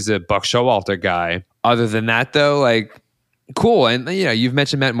since he's a Buck Showalter guy. Other than that, though, like cool. And you've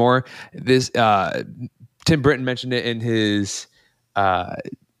mentioned Matt Moore. This Tim Britton mentioned it in his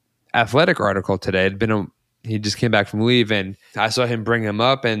Athletic article today. He just came back from leave, and I saw him bring him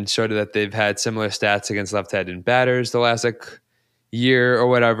up and showed that they've had similar stats against left-handed batters the last year or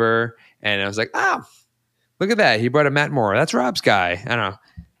whatever. And I was like, look at that. He brought a Matt Moore. That's Rob's guy. I don't know.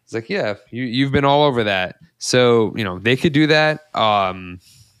 It's like, yeah, you've been all over that. So, they could do that.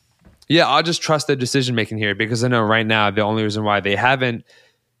 Yeah, I'll just trust their decision making here, because I know right now the only reason why they haven't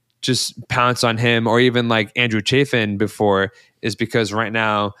just pounced on him or even like Andrew Chafin before is because right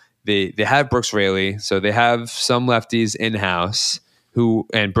now they have Brooks Raley. So they have some lefties in-house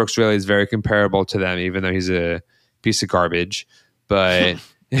and Brooks Raley is very comparable to them, even though he's a piece of garbage. But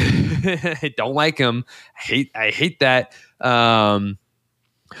I don't like him. I hate that. But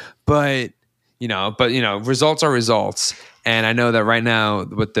results are results. And I know that right now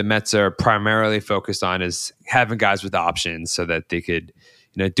what the Mets are primarily focused on is having guys with options so that they could,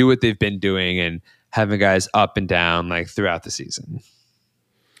 do what they've been doing and having guys up and down like throughout the season.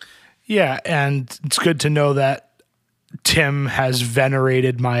 Yeah, and it's good to know that Tim has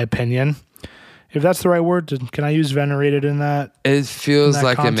venerated my opinion. If that's the right word, can I use venerated in that? It feels in that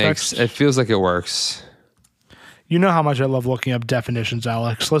like context? it feels like it works. You know how much I love looking up definitions,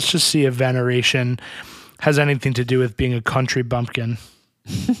 Alex. Let's just see if veneration has anything to do with being a country bumpkin.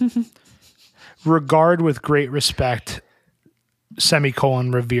 Regard with great respect,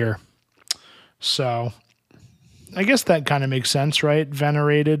 revere. So I guess that kind of makes sense, right?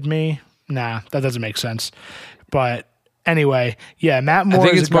 Venerated me? Nah, that doesn't make sense. But anyway, yeah, Matt Moore. I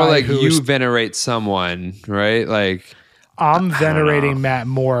think is it's a more guy like you venerate someone, right? Like I'm venerating Matt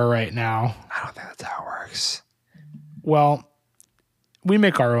Moore right now. I don't think that's how it works. Well, we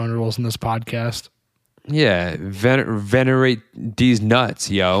make our own rules in this podcast. Yeah, venerate these nuts,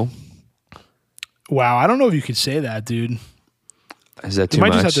 yo. Wow, I don't know if you could say that, dude. Is that too you might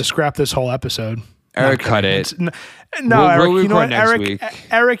much? just have to scrap this whole episode. Eric, cut it. No, Eric, we'll you know what? next week.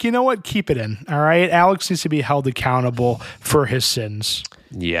 Eric, you know what? Keep it in. All right. Alex needs to be held accountable for his sins.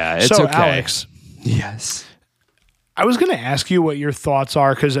 Yeah, it's so, okay. Alex. Yes. I was going to ask you what your thoughts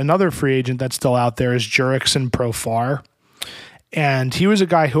are, because another free agent that's still out there is Jurickson Profar. And he was a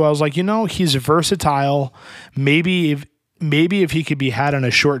guy who I was like, he's versatile. Maybe if he could be had on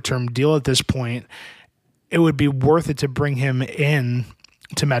a short-term deal at this point, it would be worth it to bring him in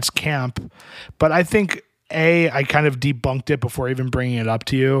to Mets camp. But I think, I kind of debunked it before even bringing it up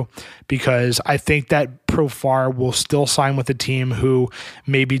to you, because I think that Profar will still sign with a team who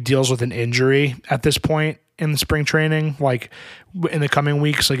maybe deals with an injury at this point in the spring training. Like in the coming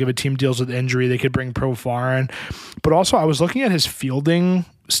weeks, like if a team deals with injury, they could bring Profar in. But also I was looking at his fielding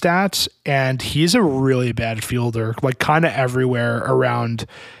stats, and he's a really bad fielder, like kind of everywhere around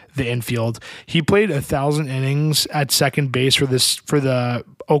the infield. He played 1,000 innings at second base for the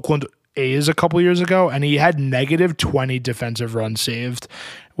Oakland A's a couple years ago, and he had negative 20 defensive runs saved,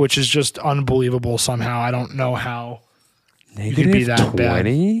 which is just unbelievable somehow. I don't know how you could be that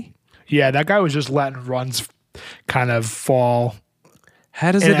 20? bad. Yeah, that guy was just letting runs kind of fall.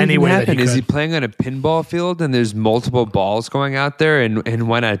 How does that even happen? Is he playing on a pinball field and there's multiple balls going out there and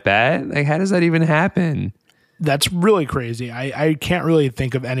one at bat? Like, how does that even happen? That's really crazy. I can't really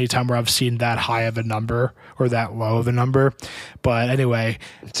think of any time where I've seen that high of a number or that low of a number. But anyway.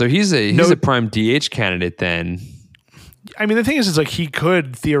 So he's a prime DH candidate then. I mean, the thing is like he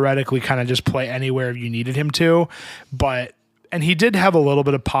could theoretically kind of just play anywhere you needed him to. And he did have a little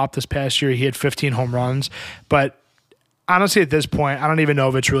bit of pop this past year. He had 15 home runs. But honestly, at this point, I don't even know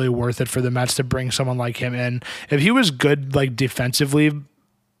if it's really worth it for the Mets to bring someone like him in. If he was good defensively,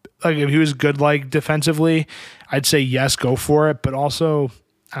 I'd say yes, go for it. But also,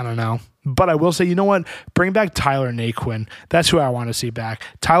 I don't know. But I will say, you know what? Bring back Tyler Naquin. That's who I want to see back.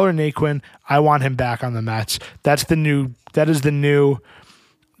 Tyler Naquin, I want him back on the Mets. That's the new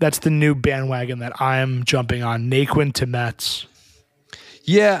bandwagon that I'm jumping on. Naquin to Mets.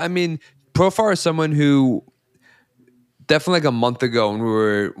 Yeah, I mean, Profar is someone who definitely like a month ago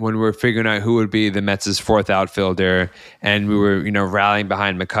when we were figuring out who would be the Mets' fourth outfielder, and we were rallying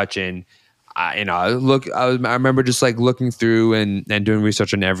behind McCutchen. I remember just like looking through and doing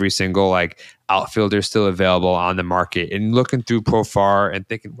research on every single like outfielder still available on the market, and looking through Profar and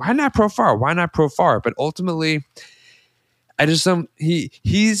thinking, why not Profar? Why not Profar? But ultimately, I just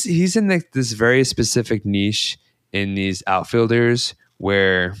he's in like this very specific niche in these outfielders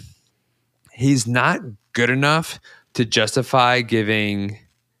where he's not good enough to justify guaranteeing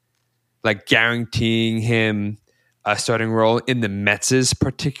him a starting role in the Mets'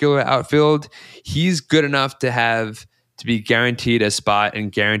 particular outfield. He's good enough to be guaranteed a spot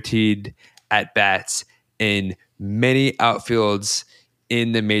and guaranteed at bats in many outfields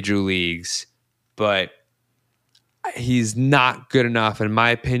in the major leagues, but he's not good enough, in my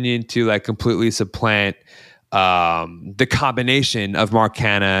opinion, to like completely supplant the combination of Mark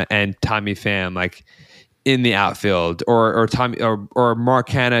Hanna and Tommy Pham, like in the outfield, or Mark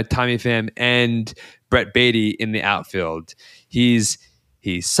Hanna, Tommy Pham, and Brett Beatty in the outfield. He's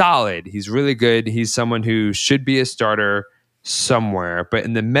solid. He's really good. He's someone who should be a starter somewhere, but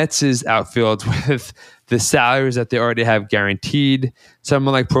in the Mets' outfield with the salaries that they already have guaranteed,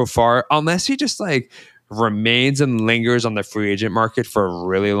 someone like Profar, unless he just like remains and lingers on the free agent market for a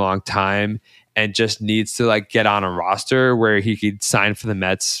really long time and just needs to like get on a roster where he could sign for the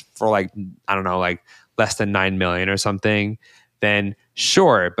Mets for like, I don't know, like less than $9 million or something, then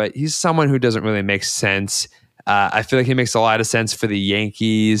sure. But he's someone who doesn't really make sense. I feel like he makes a lot of sense for the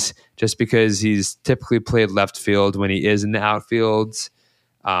Yankees just because he's typically played left field when he is in the outfields.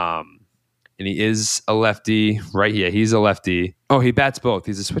 And he is a lefty, right? Yeah, he's a lefty. Oh, he bats both.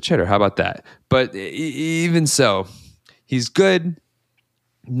 He's a switch hitter. How about that? But even so, he's good,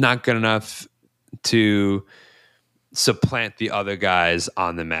 not good enough to supplant the other guys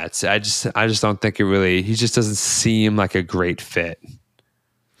on the Mets. I just don't think he just doesn't seem like a great fit.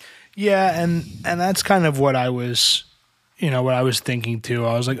 Yeah, and that's kind of what I was thinking too.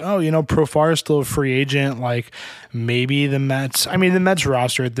 I was like, Profar is still a free agent. Like maybe the Mets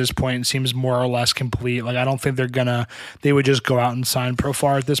roster at this point seems more or less complete. Like I don't think they would just go out and sign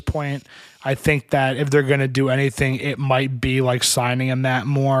Profar at this point. I think that if they're going to do anything, it might be like signing a Matt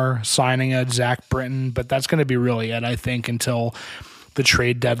Moore, signing a Zach Britton, but that's going to be really it, I think, until the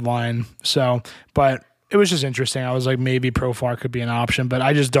trade deadline. So, but it was just interesting. I was like, maybe Profar could be an option, but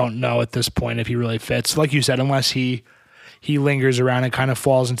I just don't know at this point if he really fits. Like you said, unless he lingers around and kind of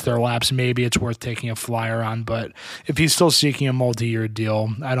falls into their laps, maybe it's worth taking a flyer on. But if he's still seeking a multi-year deal,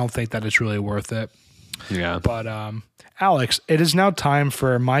 I don't think that it's really worth it. Yeah. But Alex, it is now time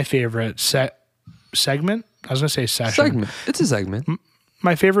for my favorite segment. I was going to say session. Segment. It's a segment.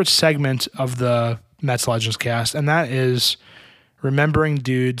 My favorite segment of the Mets Legends cast, and that is remembering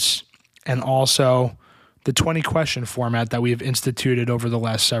dudes and also the 20-question format that we've instituted over the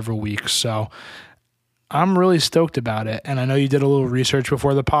last several weeks. So I'm really stoked about it. And I know you did a little research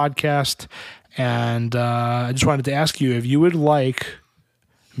before the podcast, and I just wanted to ask you if you would like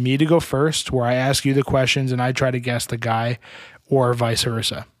me to go first, where I ask you the questions and I try to guess the guy, or vice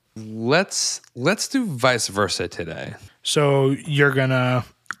versa. Let's do vice versa today. So I'm gonna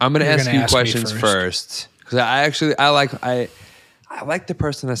ask you questions first because I like the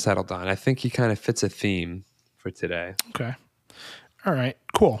person I settled on. I think he kind of fits a theme for today. Okay. All right.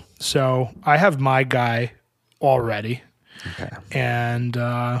 Cool. So I have my guy already. Okay. And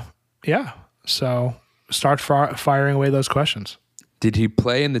so start firing away those questions. Did he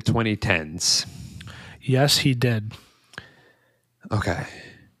play in the 2010s? Yes, he did. Okay.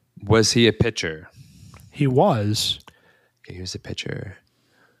 Was he a pitcher? He was. Okay, here's a pitcher.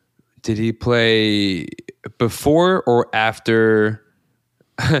 Did he play before or after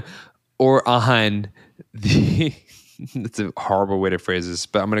or on the that's a horrible way to phrase this,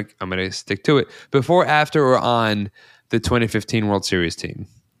 but I'm gonna stick to it. Before, after, or on the 2015 World Series team?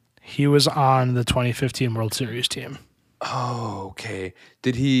 He was on the 2015 World Series team. Oh, okay.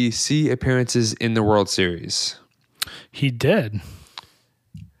 Did he see appearances in the World Series? He did.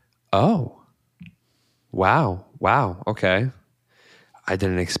 Oh. Wow. Okay. I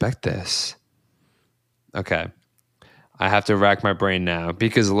didn't expect this. Okay. I have to rack my brain now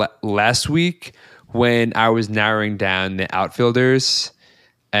because last week when I was narrowing down the outfielders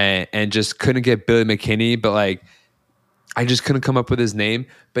and just couldn't get Billy McKinney, but like I just couldn't come up with his name.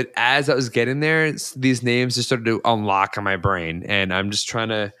 But as I was getting there, these names just started to unlock in my brain. And I'm just trying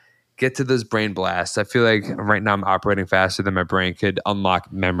to get to those brain blasts. I feel like right now I'm operating faster than my brain could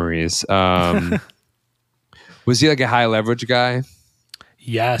unlock memories. Was he like a high leverage guy?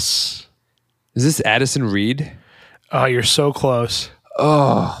 Yes. Is this Addison Reed? Oh, you're so close.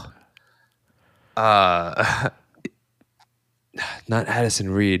 Oh. Not Addison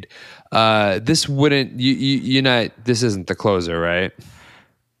Reed. This wouldn't you not. This isn't the closer, right?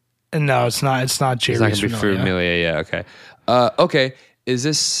 No, it's not. It's not Jerry. It's not gonna be Familia. Yeah. Okay. Okay. Is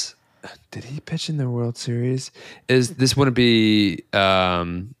this? Did he pitch in the World Series? Is this wouldn't be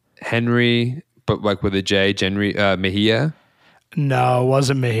Henry, but like with a J, Henry Mejia? No, it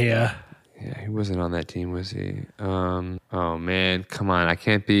wasn't Mejia. Yeah, he wasn't on that team, was he? Oh man, come on! I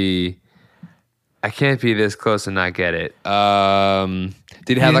can't be. I can't be this close and not get it.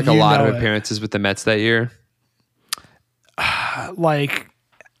 Did he have like a lot of appearances with the Mets that year? So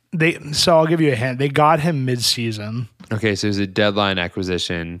I'll give you a hint. They got him mid-season. Okay, so it was a deadline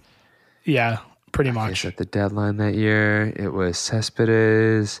acquisition. Yeah, pretty much. At the deadline that year, it was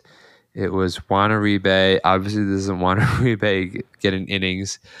Cespedes. It was Juan Uribe. Obviously, this isn't Juan Uribe getting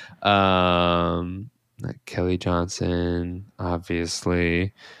innings. Like Kelly Johnson,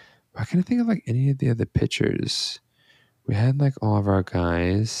 obviously. I can't think of like any of the other pitchers. We had like all of our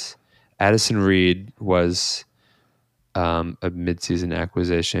guys. Addison Reed was a midseason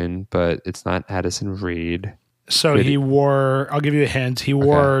acquisition, but it's not Addison Reed. So he wore. I'll give you a hint. He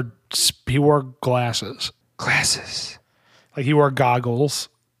wore glasses. Glasses. Like he wore goggles.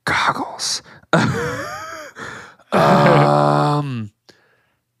 Goggles. I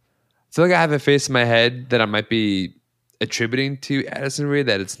feel like I have a face in my head that I might be attributing to Addison Reed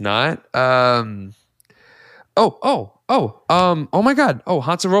that it's not. Oh my God. Oh,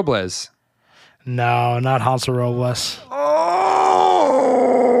 Hanser Robles. No, not Hanser Robles.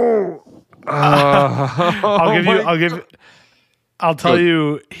 I'll tell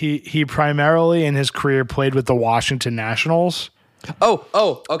you, he primarily in his career played with the Washington Nationals.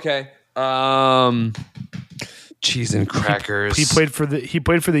 Okay. Cheese and crackers. He played for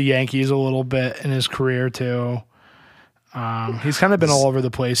the Yankees a little bit in his career too. He's kind of been all over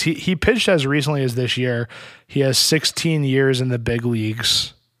the place. He pitched as recently as this year. He has 16 years in the big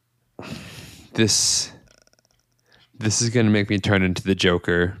leagues. This is going to make me turn into the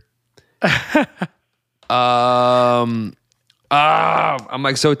Joker. I'm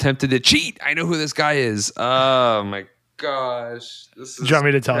like so tempted to cheat. I know who this guy is. Oh my gosh. Do you want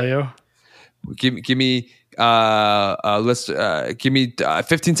me to tell you? Give me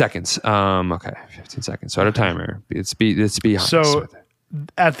 15 seconds. Okay, 15 seconds. Start a timer. Let's be honest. So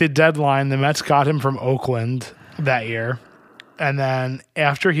at the deadline, the Mets got him from Oakland that year. And then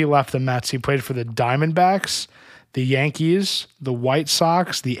after he left the Mets, he played for the Diamondbacks, the Yankees, the White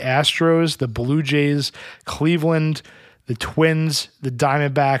Sox, the Astros, the Blue Jays, Cleveland, the Twins, the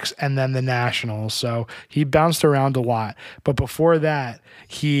Diamondbacks, and then the Nationals. So he bounced around a lot. But before that,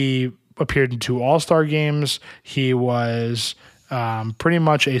 he appeared in 2 All-Star games. He was pretty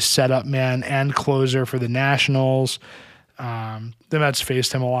much a setup man and closer for the Nationals. The Mets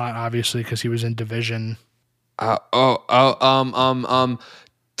faced him a lot, obviously, because he was in division. Tyler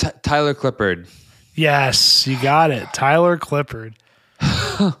Clippard. Yes, you got it. Tyler Clippard.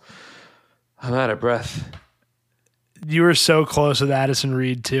 I'm out of breath. You were so close with Addison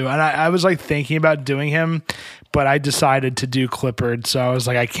Reed, too. And I was like thinking about doing him, but I decided to do Clippard. So I was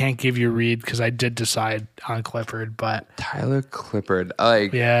like, I can't give you Reed because I did decide on Clippard. But Tyler Clippard.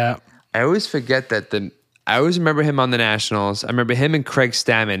 Yeah. I always forget that I always remember him on the Nationals. I remember him and Craig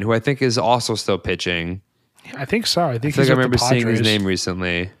Stammen, who I think is also still pitching. I think so. I think I remember seeing his name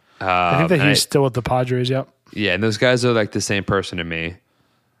recently. I think that he's still with the Padres, yep. Yeah, and those guys are like the same person to me.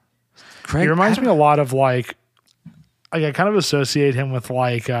 He reminds me a lot of like I kind of associate him with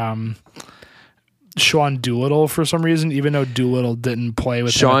like Sean Doolittle for some reason, even though Doolittle didn't play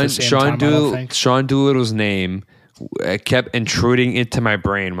with him at the same time, I don't think. Sean Doolittle's name kept intruding into my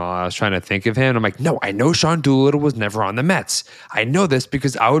brain while I was trying to think of him. I'm like, no, I know Sean Doolittle was never on the Mets. I know this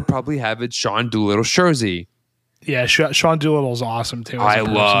because I would probably have it Sean Doolittle jersey. Yeah, Sean Doolittle's awesome too. I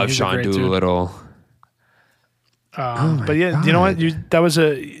love Sean Doolittle. But yeah, God. You know what? That was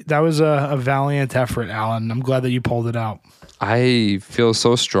a valiant effort, Alan. I'm glad that you pulled it out. I feel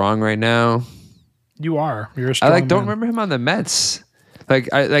so strong right now. You are. You're a strong man. Don't remember him on the Mets.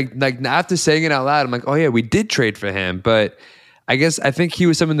 After saying it out loud, I'm like, oh yeah, we did trade for him, but I think he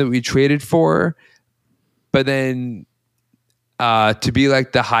was someone that we traded for, but then to be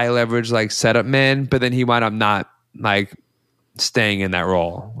like the high leverage like setup man, but then he wound up not like staying in that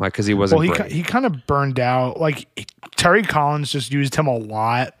role, like because he wasn't. Well, he kind of burned out. Like Terry Collins just used him a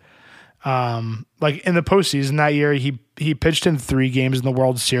lot. Like in the postseason that year, he pitched in 3 games in the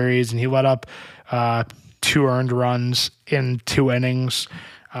World Series, and he let up 2 earned runs in 2 innings.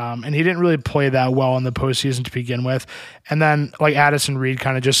 And he didn't really play that well in the postseason to begin with. And then like Addison Reed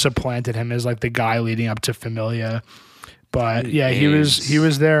kind of just supplanted him as like the guy leading up to Familia. But yeah, he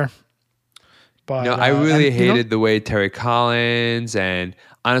was there. But I really hated the way Terry Collins and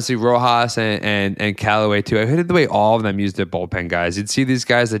honestly Rojas and Callaway too. I hated the way all of them used their bullpen guys. You'd see these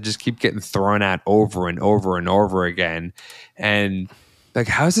guys that just keep getting thrown at over and over and over again. And like,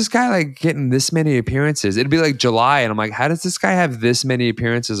 how's this guy like getting this many appearances? It'd be like July, and I'm like, how does this guy have this many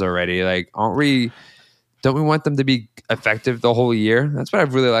appearances already? Like, don't we want them to be effective the whole year? That's what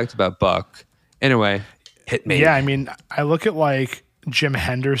I've really liked about Buck. Anyway, hit me. Yeah, I mean, I look at like Jim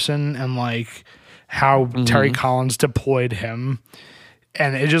Henderson and like how Terry Collins deployed him.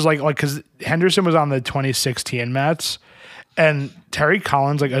 And it just like because Henderson was on the 2016 Mets, and Terry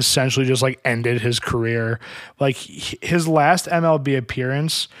Collins like essentially just like ended his career. Like his last MLB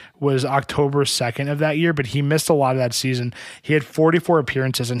appearance was October 2nd of that year, but he missed a lot of that season. He had 44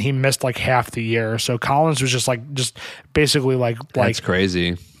 appearances and he missed like half the year. So Collins was just basically like That's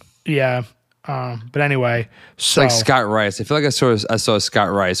crazy. Yeah. But anyway, so It's like Scott Rice. I feel like I saw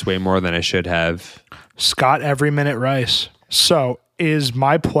Scott Rice way more than I should have. Scott every minute Rice. So is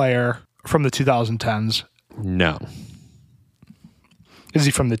my player from the 2010s? No. Is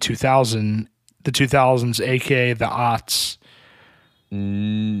he from the 2000s, aka the aughts?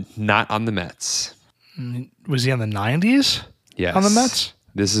 Not on the Mets. Was he on the 90s? Yes. On the Mets?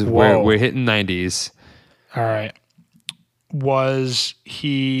 This is where we're hitting 90s. All right. Was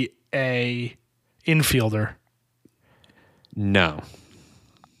he a infielder? No.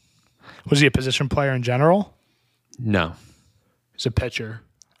 Was he a position player in general? No. He's a pitcher.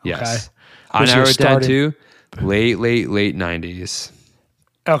 Yes. Okay. I narrowed it down to late 90s.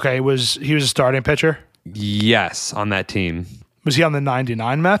 Okay. He was a starting pitcher? Yes, on that team. Was he on the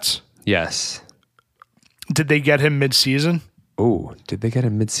 99 Mets? Yes. Did they get him mid-season? Oh, did they get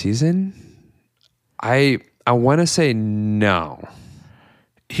him mid-season? I want to say no.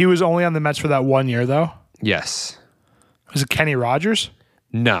 He was only on the Mets for that 1 year, though? Yes. Was it Kenny Rogers?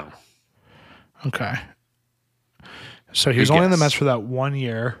 No. Okay. So he was only on the Mets for that 1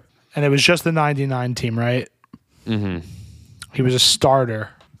 year, and it was just the 99 team, right? Mm-hmm. He was a starter.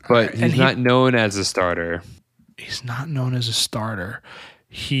 But he's not known as a starter. He's not known as a starter.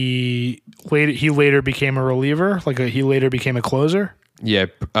 He later became a reliever, he later became a closer. Yeah,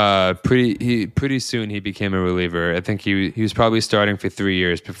 pretty soon he became a reliever. I think he was probably starting for 3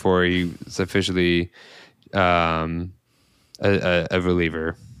 years before he was officially a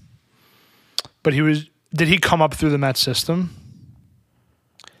reliever. But did he come up through the Mets system?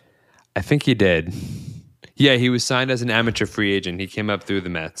 I think he did. Yeah, he was signed as an amateur free agent. He came up through the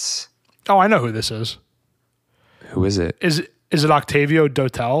Mets. Oh, I know who this is. Who is it? Is it Octavio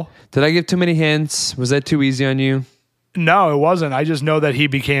Dotel? Did I give too many hints? Was that too easy on you? No, it wasn't. I just know that he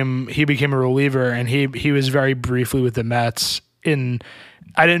became a reliever, and he was very briefly with the Mets. I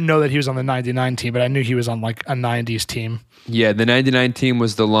didn't know that he was on the 99 team, but I knew he was on like a 90s team. Yeah, the 99 team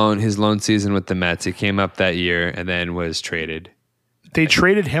was his loan season with the Mets. He came up that year and then was traded. They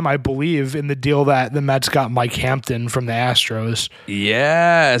traded him, I believe, in the deal that the Mets got Mike Hampton from the Astros.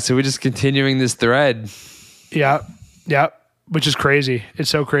 Yeah, so we're just continuing this thread. Yeah, which is crazy. It's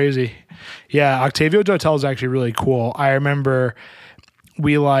so crazy. Yeah, Octavio Dotel is actually really cool. I remember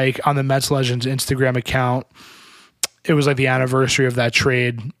we on the Mets Legends Instagram account, it was like the anniversary of that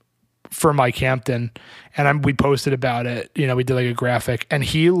trade for Mike Hampton, and we posted about it. We did like a graphic, and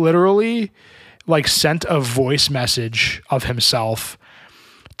he literally sent a voice message of himself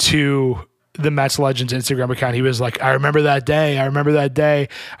to the Mets Legends Instagram account. He was like, I remember that day. I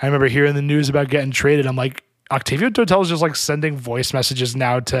remember hearing the news about getting traded. I'm like, Octavio Dotel is just sending voice messages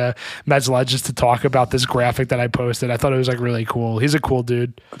now to Mets Legends to talk about this graphic that I posted. I thought it was really cool. He's a cool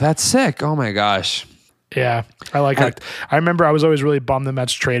dude. That's sick. Oh my gosh. Yeah, I like it. I remember I was always really bummed the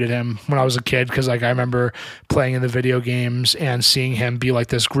Mets traded him when I was a kid because I remember playing in the video games and seeing him be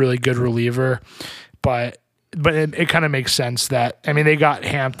this really good reliever. But it kind of makes sense that, they got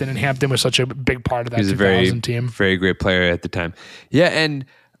Hampton, and Hampton was such a big part of that 2000 team. Very great player at the time. Yeah, and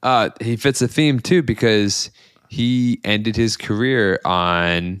he fits the theme too because he ended his career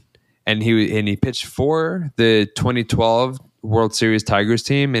and he pitched for the 2012 World Series Tigers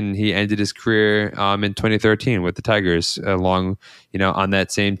team, and he ended his career in 2013 with the Tigers, along on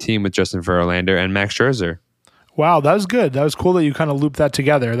that same team with Justin Verlander and Max Scherzer. Wow, that was good. That was cool that you kind of looped that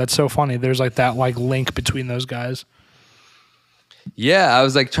together. That's so funny. There's that link between those guys. Yeah, I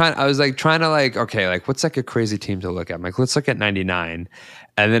was trying to okay, what's a crazy team to look at? I'm let's look at 99,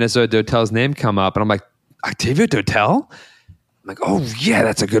 and then I saw Dotel's name come up, and I'm like, Octavio Dotel? I'm like, oh yeah,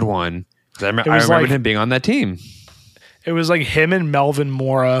 that's a good one. I remember him being on that team. It was him and Melvin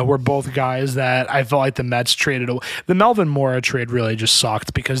Mora were both guys that I felt like the Mets traded away. The Melvin Mora trade really just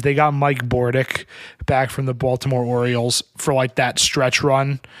sucked because they got Mike Bordick back from the Baltimore Orioles for that stretch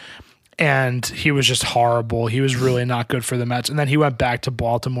run, and he was just horrible. He was really not good for the Mets, and then he went back to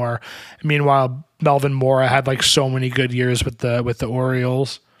Baltimore. Meanwhile, Melvin Mora had so many good years with the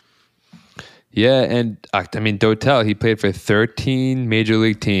Orioles. Yeah, and Dotel, he played for 13 major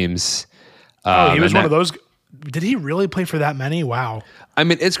league teams. He was one of those. Did he really play for that many? Wow.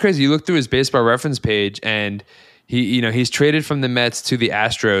 It's crazy. You look through his baseball reference page, and he's traded from the Mets to the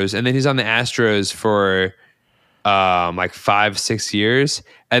Astros, and then he's on the Astros for like 5-6 years,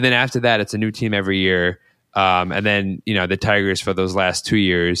 and then after that, it's a new team every year, and then the Tigers for those last 2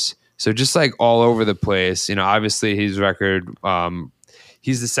 years. So just like all over the place. Obviously his record.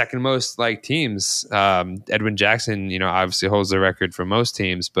 He's the second most like teams. Edwin Jackson, obviously holds the record for most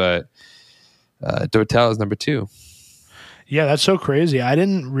teams, but Dotel is number 2. Yeah, that's so crazy. I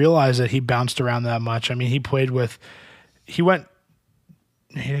didn't realize that he bounced around that much. I mean, he didn't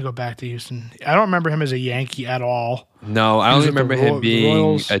go back to Houston. I don't remember him as a Yankee at all. No, I only remember him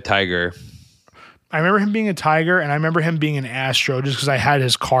being a Tiger. I remember him being a Tiger, and I remember him being an Astro just because I had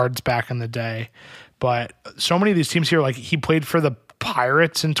his cards back in the day. But so many of these teams here, like he played for the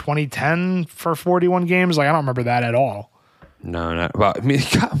Pirates in 2010 for 41 games. Like I don't remember that at all. No, not well. I mean,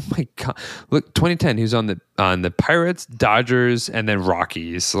 oh my God! Look, 2010. He was on the Pirates, Dodgers, and then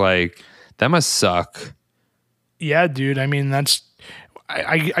Rockies. Like that must suck. Yeah, dude. I mean,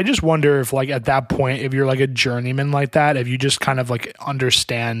 I just wonder if like at that point, if you're like a journeyman like that, if you just kind of like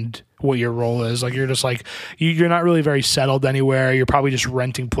understand what your role is. Like you're just like you're not really very settled anywhere. You're probably just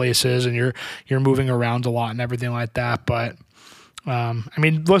renting places and you're moving around a lot and everything like that. But I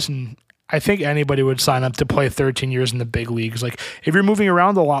mean, listen, I think anybody would sign up to play 13 years in the big leagues. Like if you're moving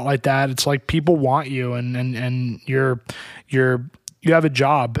around a lot like that, it's like people want you and you have a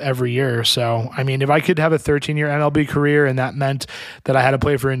job every year. So, I mean, if I could have a 13-year MLB career and that meant that I had to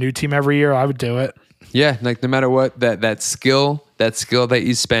play for a new team every year, I would do it. Yeah, like no matter what, that skill that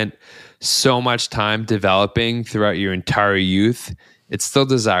you spent so much time developing throughout your entire youth, it's still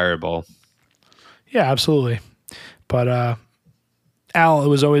desirable. Yeah, absolutely. But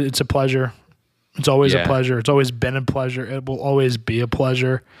Al, it's a pleasure. It's always a pleasure. It's always been a pleasure. It will always be a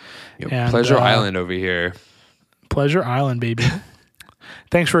pleasure. And, Pleasure Island over here. Pleasure Island, baby.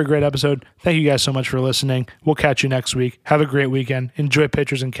 Thanks for a great episode. Thank you guys so much for listening. We'll catch you next week. Have a great weekend. Enjoy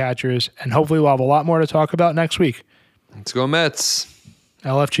Pitchers and Catchers. And hopefully we'll have a lot more to talk about next week. Let's go Mets.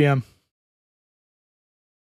 LFGM.